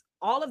is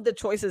all of the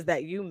choices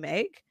that you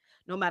make,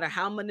 no matter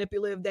how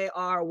manipulative they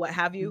are or what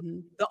have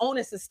you, the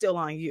onus is still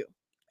on you.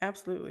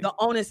 Absolutely. The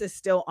onus is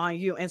still on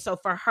you. And so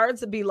for her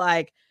to be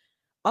like,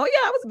 oh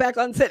yeah, I was back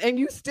on set, and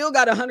you still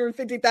got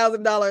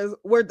 $150,000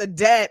 worth of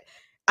debt.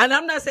 And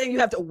I'm not saying you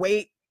have to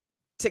wait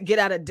to get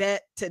out of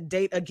debt to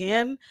date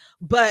again,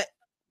 but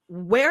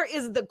where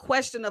is the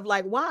question of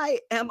like, why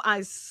am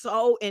I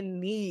so in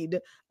need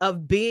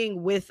of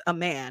being with a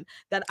man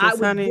that I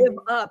would give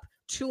up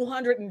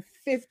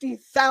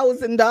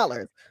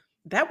 $250,000?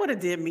 That would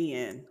have did me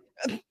in.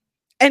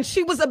 And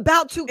she was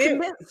about to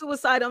commit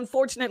suicide.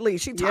 Unfortunately,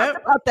 she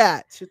talked about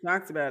that. She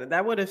talked about it.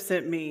 That would have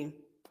sent me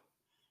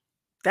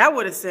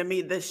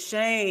the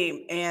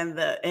shame and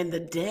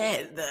the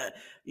debt,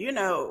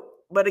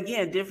 but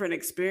again, different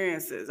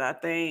experiences. I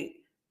think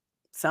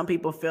some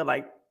people feel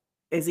like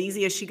as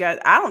easy as she got,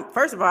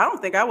 first of all, I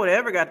don't think I would have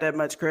ever got that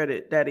much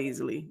credit that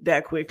easily,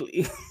 that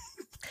quickly.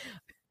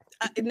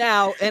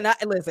 Now, and I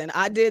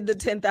did the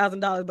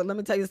 $10,000, but let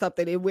me tell you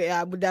something.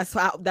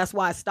 That's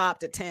why I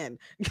stopped at 10,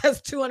 because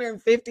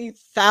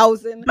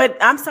 $250,000. But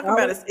I'm talking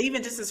about it,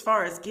 even just as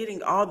far as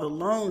getting all the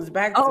loans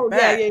back to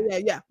back.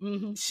 Yeah.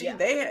 Mm-hmm.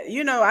 They,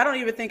 I don't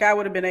even think I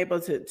would have been able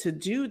to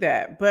do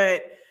that.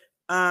 But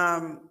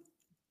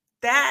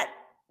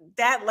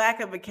that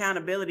lack of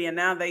accountability, and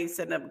now they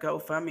setting up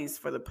GoFundMes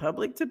for the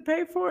public to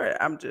pay for it.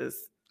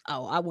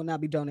 I will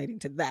not be donating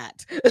to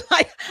that.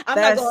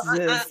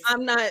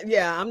 I'm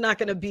not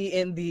going to be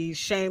in the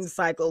shame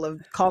cycle of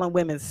calling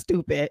women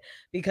stupid,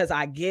 because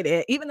I get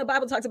it. Even the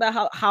Bible talks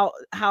about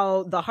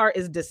how the heart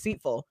is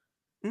deceitful.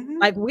 Mm-hmm.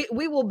 Like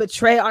we will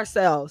betray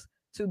ourselves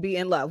to be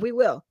in love. We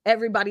will.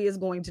 Everybody is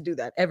going to do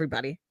that.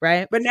 Everybody,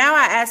 right? But now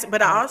I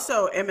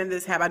also am in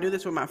this habit. I do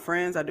this with my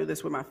friends. I do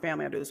this with my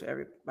family. I do this with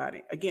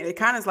everybody. Again, it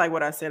kind of is like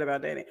what I said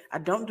about dating. I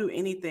don't do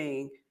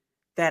anything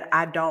that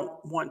I don't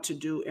want to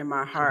do in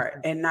my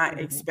heart and not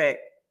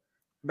expect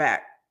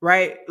back,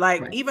 right?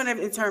 Like even if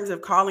in terms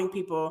of calling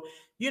people,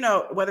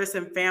 whether it's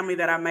in family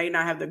that I may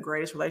not have the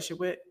greatest relationship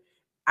with,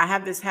 I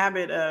have this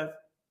habit of,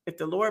 if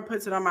the Lord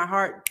puts it on my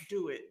heart,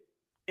 do it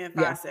in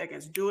 5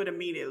 seconds. Do it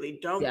immediately.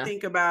 Don't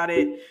think about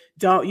it.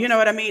 Don't, you know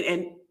what I mean?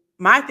 And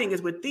my thing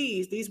is with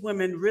these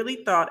women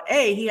really thought,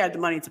 he had the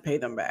money to pay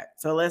them back.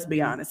 So let's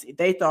be honest.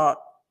 They thought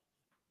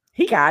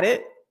he got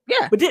it.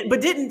 Yeah. But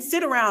didn't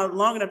sit around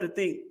long enough to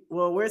think,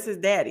 well, where's his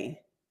daddy?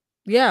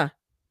 Yeah.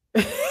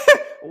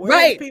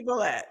 Where's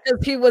people at?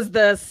 Because he was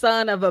the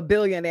son of a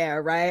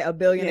billionaire, right? A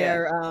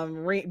billionaire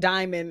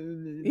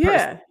diamond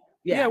person.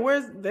 Yeah.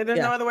 There's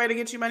no other way to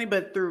get you money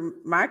but through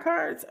my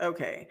cards?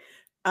 Okay.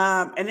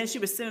 And then she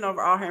was sending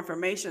over all her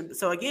information.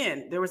 So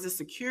again, there was this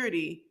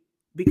security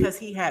because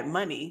he had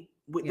money.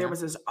 There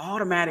was this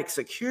automatic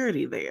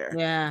security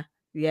there.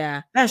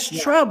 Yeah. That's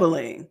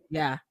troubling.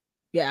 Yeah.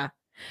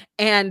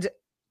 And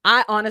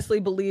I honestly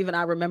believe, and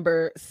I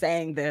remember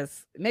saying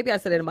this, maybe I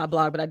said it in my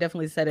blog, but I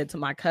definitely said it to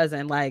my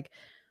cousin, like,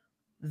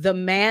 the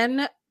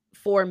man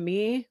for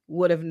me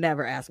would have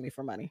never asked me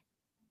for money.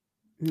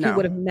 No. He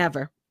would have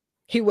never.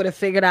 He would have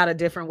figured out a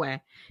different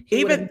way.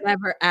 He would have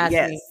never asked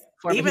me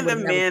for money. Even the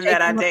men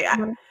that I date.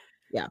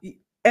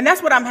 And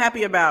that's what I'm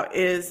happy about,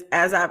 is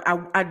as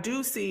I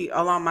do see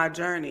along my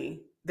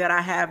journey that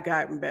I have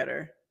gotten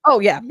better.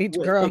 Oh yeah, me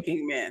too, girl.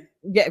 Picking men.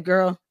 Yeah,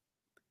 girl.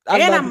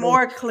 I'm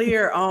more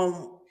clear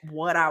on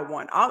what I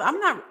want.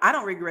 I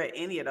don't regret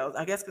any of those.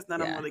 I guess because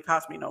none of them really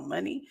cost me no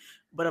money,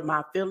 but of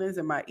my feelings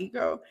and my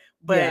ego.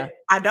 But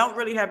I don't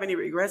really have any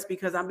regrets,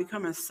 because I'm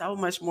becoming so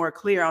much more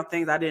clear on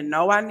things I didn't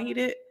know I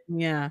needed.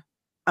 Yeah.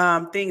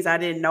 Things I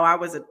didn't know I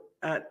was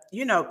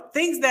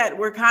things that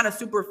were kind of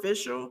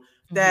superficial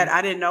that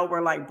I didn't know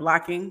were like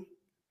blocking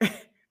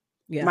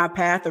my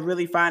path of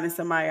really finding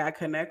somebody I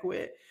connect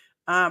with.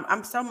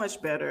 I'm so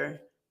much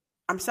better.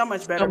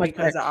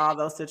 Because of all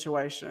those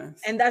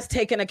situations. And that's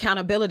taking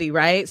accountability,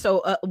 right?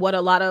 So what a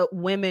lot of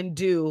women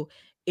do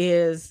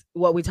is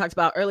what we talked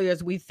about earlier.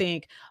 Is we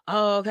think,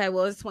 oh, okay,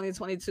 well, it's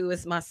 2022.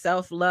 It's my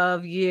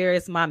self-love year.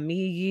 It's my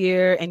me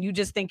year. And you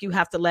just think you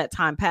have to let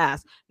time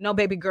pass. No,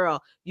 baby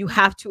girl, you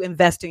have to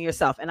invest in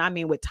yourself. And I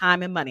mean, with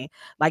time and money.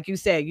 Like you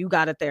said, you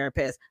got a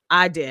therapist.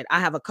 I did. I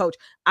have a coach.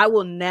 I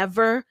will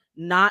never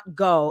not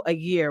go a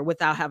year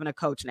without having a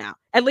coach now,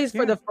 at least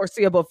for the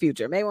foreseeable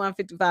future. Maybe when I'm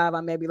 55,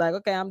 I may be like,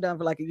 okay, I'm done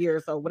for like a year or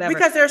so, whatever.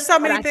 Because there's so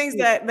many things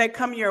that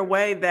come your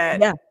way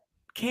that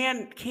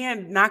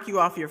can knock you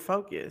off your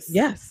focus.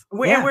 Yes. And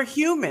we're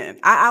human.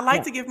 I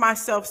like to give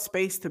myself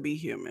space to be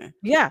human.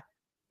 Yeah.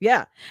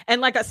 Yeah. And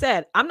like I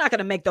said, I'm not going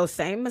to make those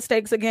same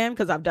mistakes again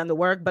because I've done the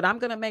work, but I'm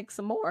going to make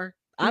some more.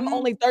 I'm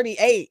only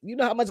 38. You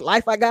know how much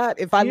life I got?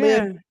 If I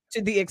live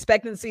to the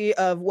expectancy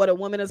of what a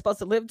woman is supposed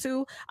to live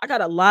to, I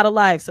got a lot of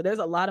life. So there's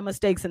a lot of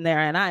mistakes in there.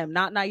 And I am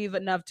not naive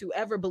enough to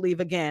ever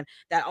believe again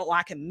that, oh,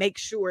 I can make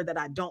sure that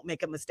I don't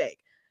make a mistake.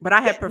 But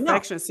I had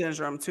perfection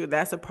syndrome too.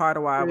 That's a part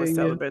of why I was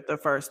celibate the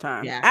first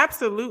time. Yeah.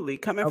 Absolutely.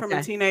 Coming from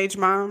a teenage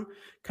mom,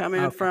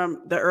 coming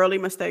from the early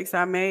mistakes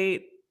I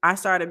made, I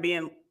started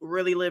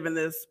really living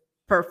this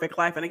perfect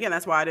life. And again,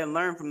 that's why I didn't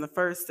learn from the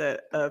first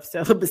set of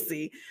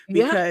celibacy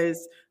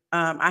because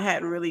I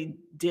hadn't really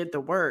did the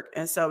work.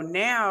 And so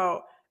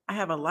now I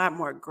have a lot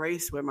more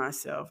grace with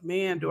myself.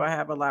 Man, do I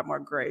have a lot more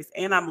grace.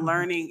 And I'm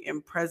learning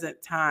in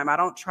present time. I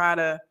don't try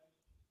to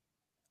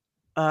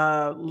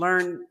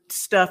learn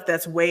stuff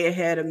that's way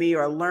ahead of me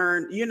or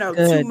learn, too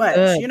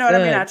much. You know what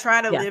I mean? I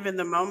try to live in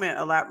the moment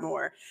a lot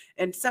more.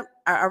 And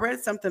I read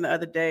something the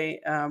other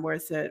day where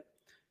it said,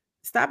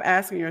 stop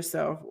asking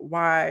yourself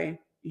why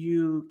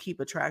you keep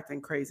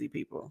attracting crazy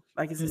people.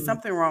 Like, is there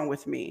something wrong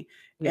with me?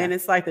 Yeah. And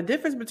it's like the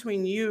difference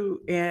between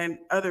you and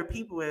other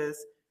people is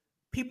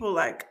people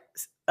like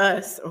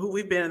us, or who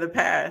we've been in the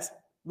past,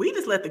 we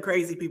just let the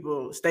crazy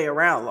people stay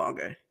around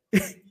longer.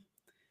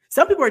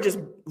 Some people are just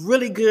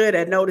really good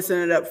at noticing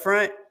it up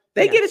front.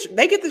 They get it.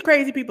 They get the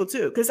crazy people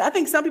too. Because I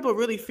think some people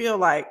really feel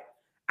like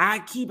I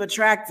keep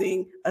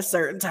attracting a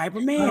certain type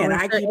of man.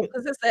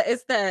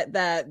 It's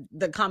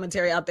the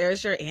commentary out there.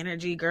 It's your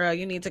energy, girl.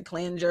 You need to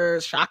cleanse your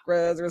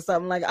chakras or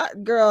something like.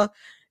 Girl,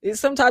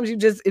 sometimes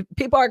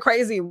people are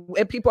crazy.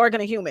 And people are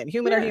going to human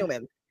are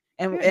human.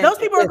 And those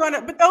people are going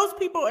to, but those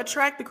people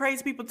attract the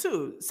crazy people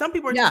too. Some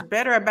people are just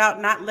better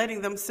about not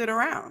letting them sit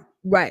around,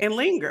 and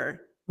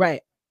linger,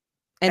 right.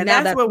 And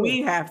that's what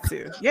we have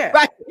to. Yeah.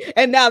 Right.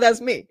 And now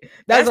that's me.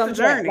 That's the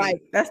journey.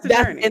 Like, that's the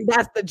journey. And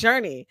that's the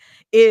journey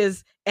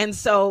and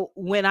so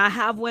when I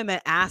have women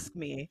ask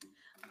me,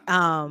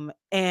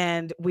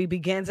 and we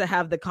begin to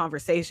have the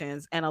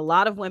conversations, and a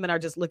lot of women are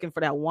just looking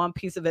for that one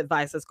piece of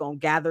advice that's going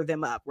to gather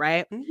them up.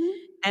 Right. Mm-hmm.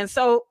 And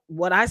so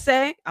what I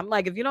say, I'm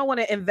like, if you don't want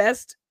to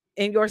invest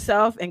in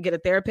yourself and get a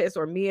therapist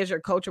or me as your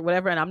coach or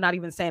whatever. And I'm not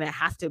even saying it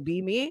has to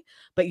be me,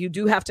 but you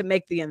do have to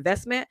make the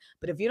investment.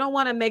 But if you don't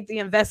want to make the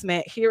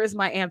investment, here is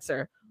my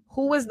answer.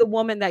 Who is the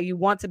woman that you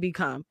want to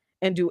become,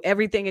 and do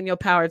everything in your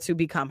power to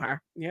become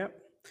her? Yep.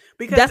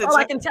 Because that's all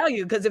I can tell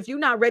you. Because if you're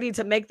not ready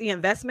to make the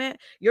investment,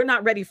 you're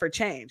not ready for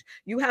change.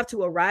 You have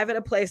to arrive at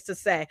a place to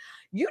say,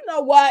 you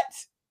know what?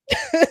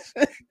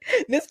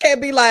 This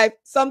can't be life.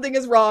 Something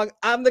is wrong.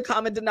 I'm the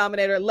common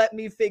denominator. Let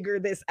me figure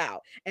this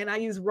out. And I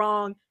use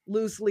wrong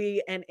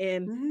loosely and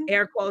in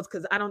air quotes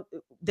because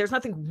there's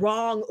nothing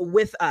wrong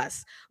with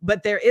us,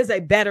 but there is a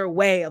better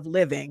way of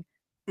living.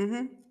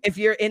 If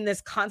you're in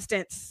this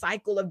constant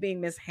cycle of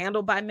being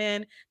mishandled by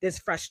men, this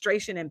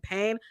frustration and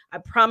pain, I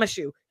promise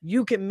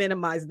you can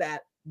minimize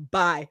that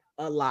by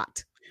a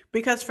lot.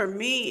 Because for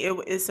me,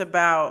 it's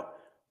about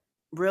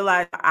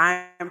realizing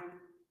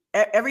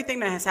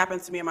everything that has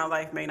happened to me in my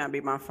life may not be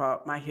my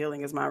fault. My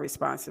healing is my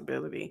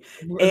responsibility.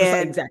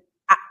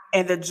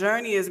 And the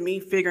journey is me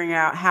figuring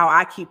out how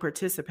I keep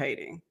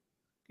participating.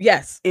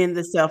 Yes. In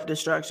the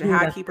self-destruction,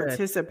 how I keep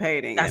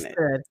participating in it.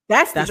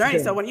 That's the journey.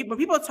 Good. So when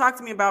people talk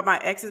to me about my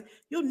exes,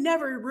 you'll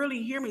never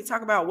really hear me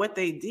talk about what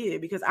they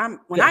did, because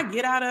when I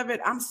get out of it,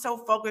 I'm so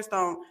focused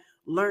on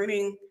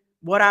learning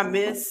what I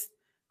missed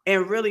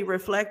and really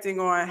reflecting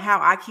on how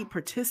I keep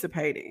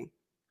participating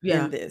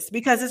in this,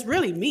 because it's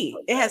really me.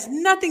 It has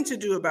nothing to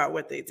do about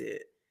what they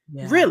did.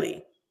 Yeah.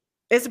 Really.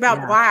 It's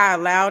about why I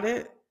allowed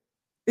it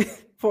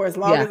for as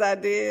long as I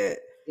did.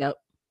 Yep.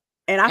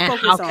 And I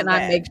focus on that. How can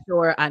I make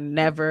sure I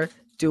never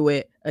do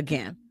it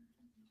again?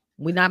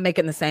 We're not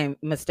making the same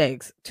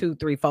mistakes 2,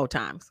 3, 4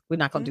 times. We're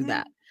not going to do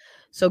that.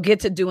 So get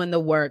to doing the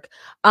work.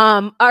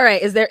 All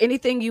right. Is there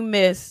anything you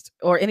missed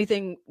or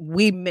anything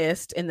we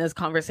missed in this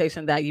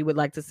conversation that you would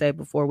like to say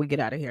before we get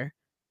out of here?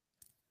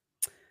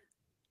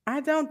 I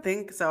don't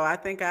think so. I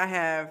think I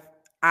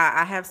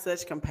have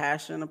such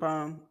compassion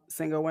upon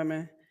single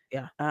women.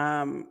 Yeah.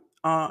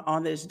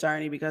 On this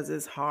journey, because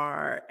it's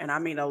hard. And I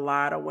mean a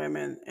lot of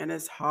women, and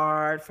it's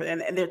hard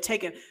and they're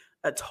taking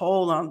a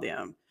toll on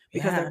them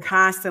because they're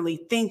constantly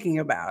thinking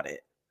about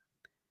it.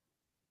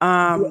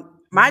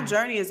 My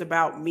journey is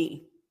about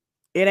me.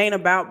 It ain't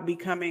about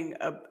becoming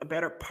a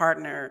better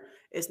partner.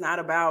 It's not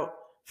about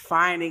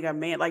finding a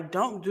man. Like,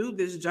 don't do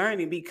this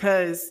journey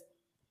because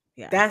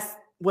that's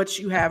what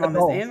you have on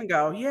this end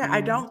goal. Yeah,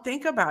 I don't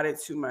think about it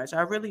too much.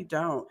 I really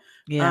don't.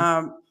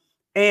 Yeah.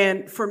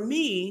 And for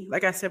me,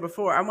 like I said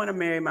before, I want to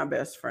marry my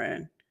best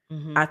friend.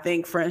 I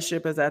think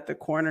friendship is at the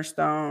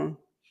cornerstone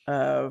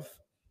of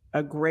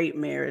a great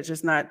marriage.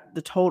 It's not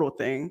the total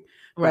thing,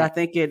 but I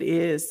think it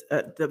is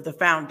the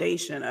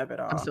foundation of it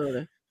all.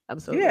 Absolutely.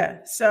 Yeah.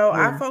 So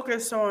I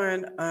focus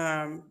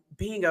on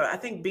being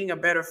a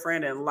better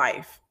friend in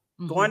life,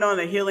 going on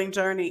a healing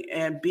journey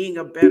and being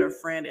a better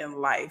friend in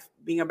life,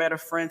 being a better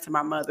friend to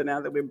my mother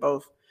now that we're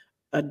both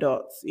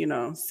adults,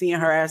 seeing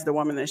her as the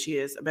woman that she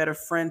is, a better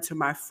friend to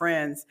my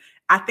friends.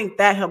 I think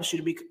that helps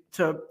you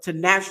to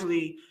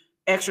naturally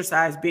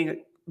exercise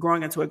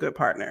growing into a good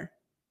partner.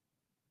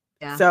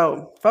 Yeah.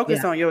 So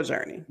focus on your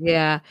journey.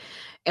 Yeah.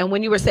 And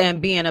when you were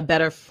saying being a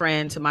better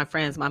friend to my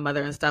friends, my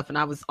mother and stuff, and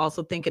I was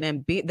also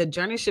thinking the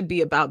journey should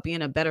be about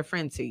being a better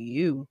friend to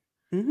you.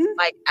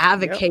 Like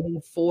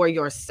advocating for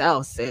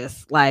yourself,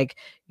 sis. Like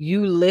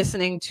you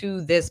listening to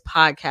this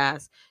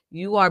podcast,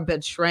 you are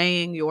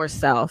betraying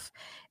yourself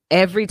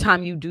every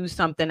time you do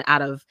something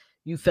out of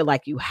you feel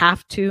like you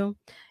have to,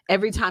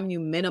 every time you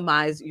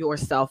minimize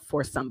yourself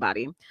for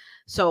somebody.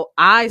 So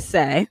I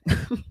say,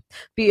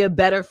 be a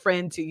better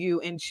friend to you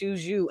and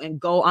choose you and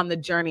go on the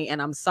journey. And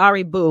I'm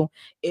sorry, boo,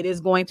 it is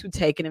going to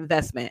take an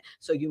investment.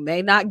 So you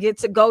may not get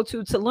to go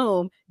to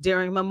Tulum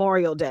during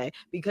Memorial Day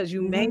because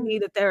you may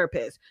need a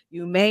therapist.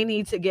 You may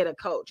need to get a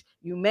coach.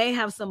 You may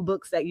have some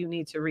books that you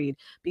need to read,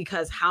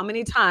 because how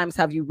many times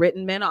have you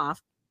written men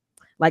off?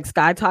 Like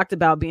Sky talked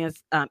about being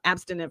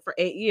abstinent for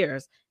 8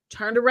 years,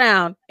 turned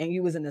around and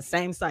you was in the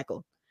same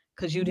cycle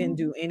because you didn't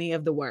do any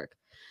of the work.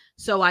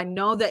 So I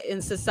know that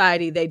in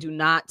society, they do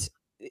not,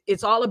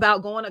 it's all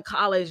about going to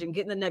college and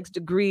getting the next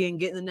degree and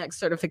getting the next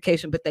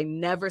certification, but they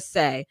never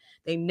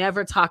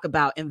talk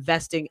about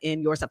investing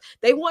in yourself.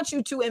 They want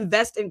you to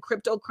invest in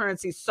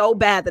cryptocurrency so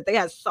bad that they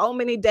have so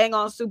many dang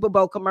on Super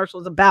Bowl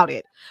commercials about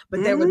it,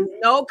 but there was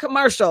no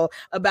commercial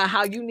about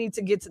how you need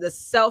to get to the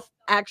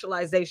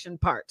self-actualization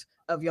part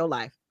of your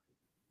life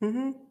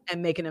and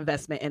make an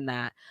investment in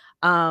that.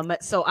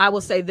 So I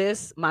will say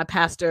this, my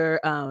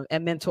pastor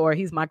and mentor,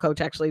 he's my coach,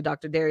 actually,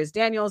 Dr. Darius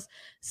Daniels,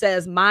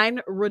 says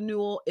mind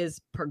renewal is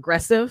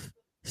progressive.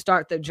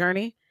 Start the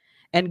journey.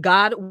 And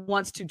God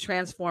wants to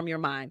transform your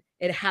mind.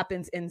 It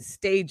happens in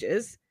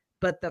stages,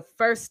 but the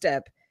first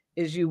step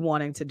is you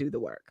wanting to do the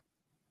work.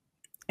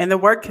 And the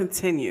work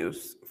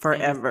continues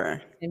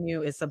forever. And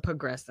it's a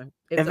progressive.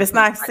 If it's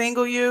not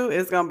single you,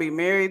 it's going to be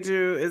married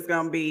you. It's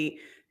going to be,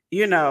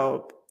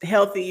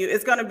 healthy you.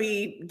 It's going to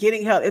be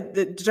getting healthy.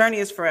 The journey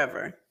is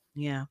forever.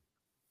 Yeah.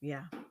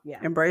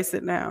 Embrace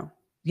it now.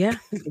 Yeah,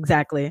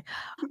 exactly.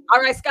 All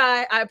right,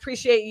 Sky, I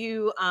appreciate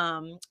you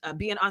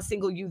being on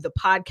Single You, the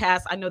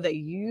podcast. I know that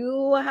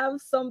you have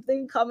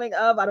something coming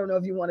up. I don't know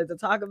if you wanted to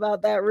talk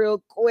about that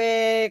real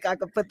quick. I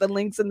could put the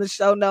links in the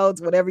show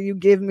notes, whatever you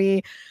give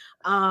me.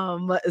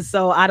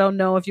 So I don't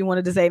know if you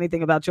wanted to say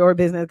anything about your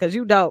business, because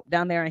you dope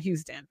down there in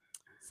Houston.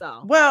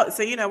 So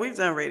we've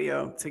done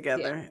radio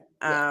together.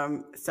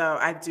 So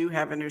I do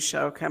have a new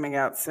show coming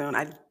out soon.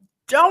 I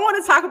don't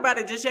want to talk about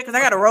it just yet because I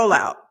got to roll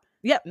out.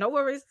 Yep, no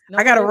worries.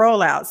 I got to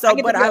roll out. So,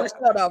 but I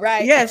though,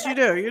 right? Yes, you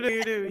do.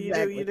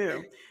 You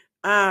do.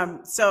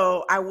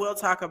 So I will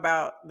talk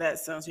about that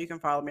soon. So you can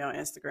follow me on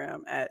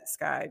Instagram at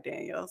Sky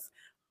Daniels.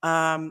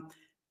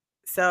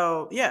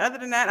 So yeah, other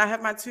than that, I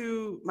have my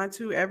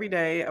two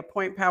everyday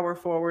Point Power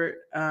Forward.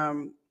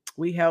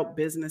 We help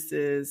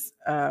businesses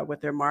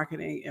with their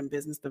marketing and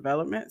business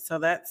development. So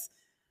that's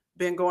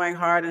been going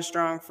hard and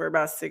strong for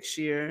about 6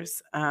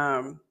 years.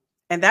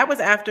 And that was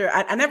after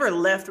I never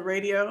left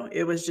radio.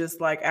 It was just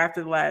like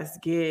after the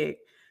last gig,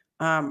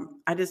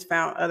 I just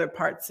found other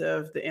parts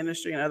of the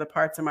industry and other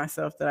parts of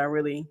myself that I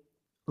really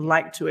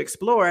like to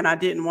explore. And I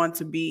didn't want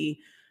to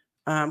be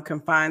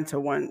confined to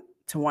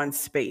one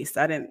space.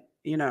 I didn't,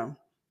 you know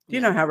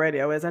how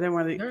radio is. I didn't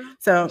want to.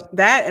 So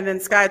that, and then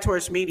Sky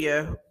Torch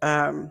Media,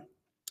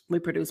 we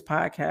produce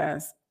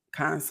podcasts,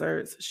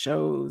 concerts,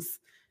 shows.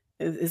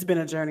 It's been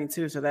a journey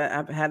too. So that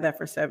I've had that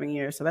for 7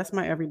 years. So that's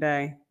my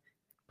everyday.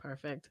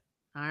 Perfect.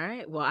 All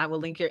right. Well, I will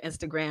link your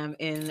Instagram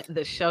in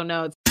the show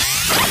notes.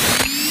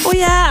 Oh,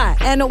 yeah.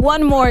 And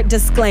one more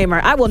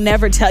disclaimer. I will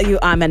never tell you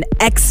I'm an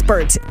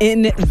expert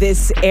in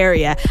this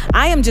area.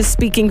 I am just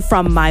speaking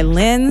from my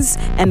lens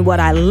and what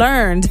I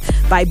learned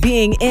by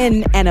being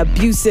in an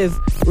abusive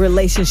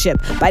relationship,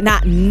 by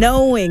not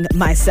knowing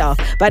myself,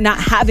 by not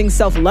having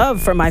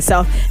self-love for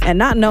myself, and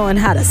not knowing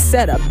how to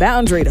set a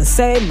boundary to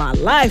save my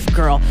life,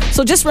 girl.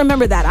 So just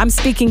remember that I'm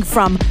speaking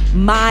from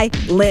my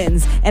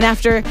lens. And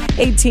after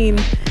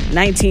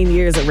 19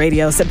 years of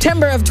radio,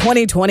 September of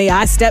 2020,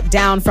 I stepped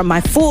down from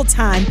my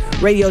full-time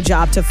radio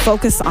job to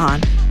focus on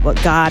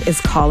what God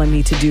is calling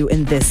me to do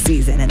in this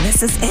season. And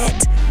this is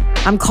it.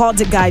 I'm called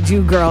to guide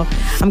you, girl.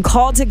 I'm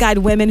called to guide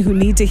women who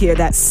need to hear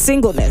that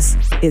singleness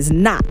is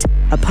not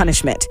a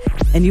punishment,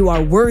 and you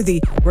are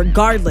worthy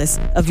regardless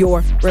of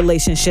your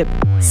relationship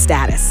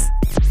status.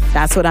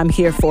 That's what I'm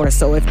here for.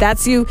 So if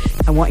that's you,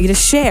 I want you to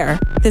share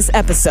this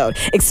episode,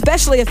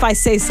 especially if I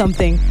say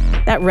something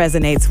that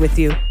resonates with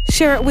you.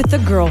 Share it with a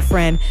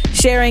girlfriend.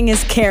 Sharing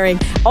is caring.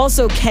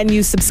 Also, can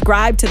you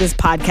subscribe to this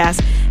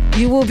podcast?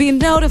 You will be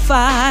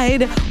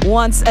notified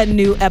once a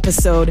new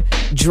episode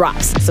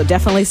drops. So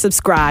definitely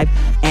subscribe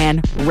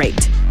and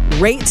rate.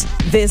 Rate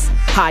this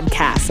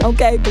podcast,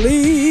 okay,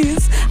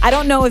 please. I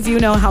don't know if you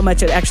know how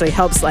much it actually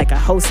helps, like a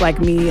host like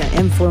me,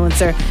 an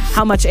influencer,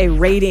 how much a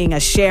rating, a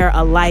share,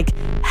 a like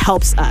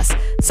helps us.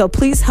 So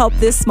please help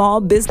this small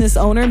business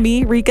owner,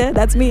 me, Rika,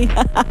 that's me,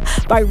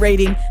 by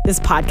rating this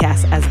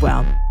podcast as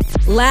well.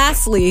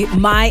 Lastly,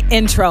 my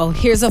intro.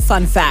 Here's a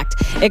fun fact.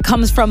 It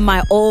comes from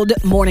my old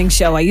morning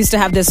show. I used to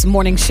have this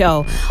morning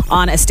show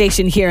on a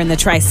station here in the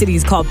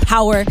Tri-Cities called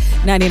Power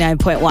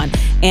 99.1.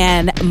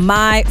 And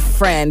my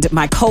friend,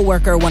 my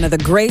coworker, one of the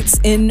greats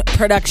in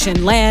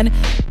production land,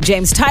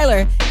 James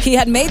Tyler, he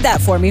had made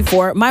that for me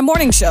for my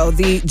morning show,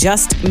 the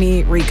Just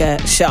Me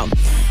Rika show.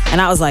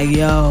 And I was like,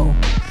 yo,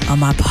 on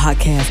my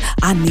podcast,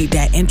 I need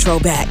that intro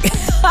back.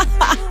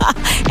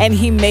 And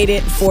he made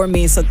it for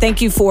me. So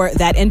thank you for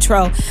that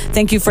intro.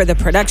 Thank you for the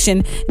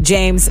production,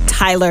 James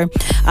Tyler.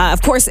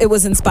 Of course, it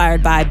was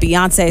inspired by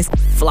Beyonce's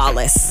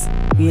Flawless.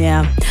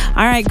 Yeah.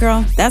 All right,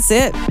 girl. That's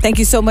it. Thank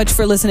you so much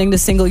for listening to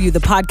Single You, the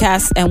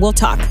podcast, and we'll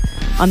talk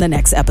on the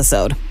next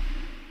episode.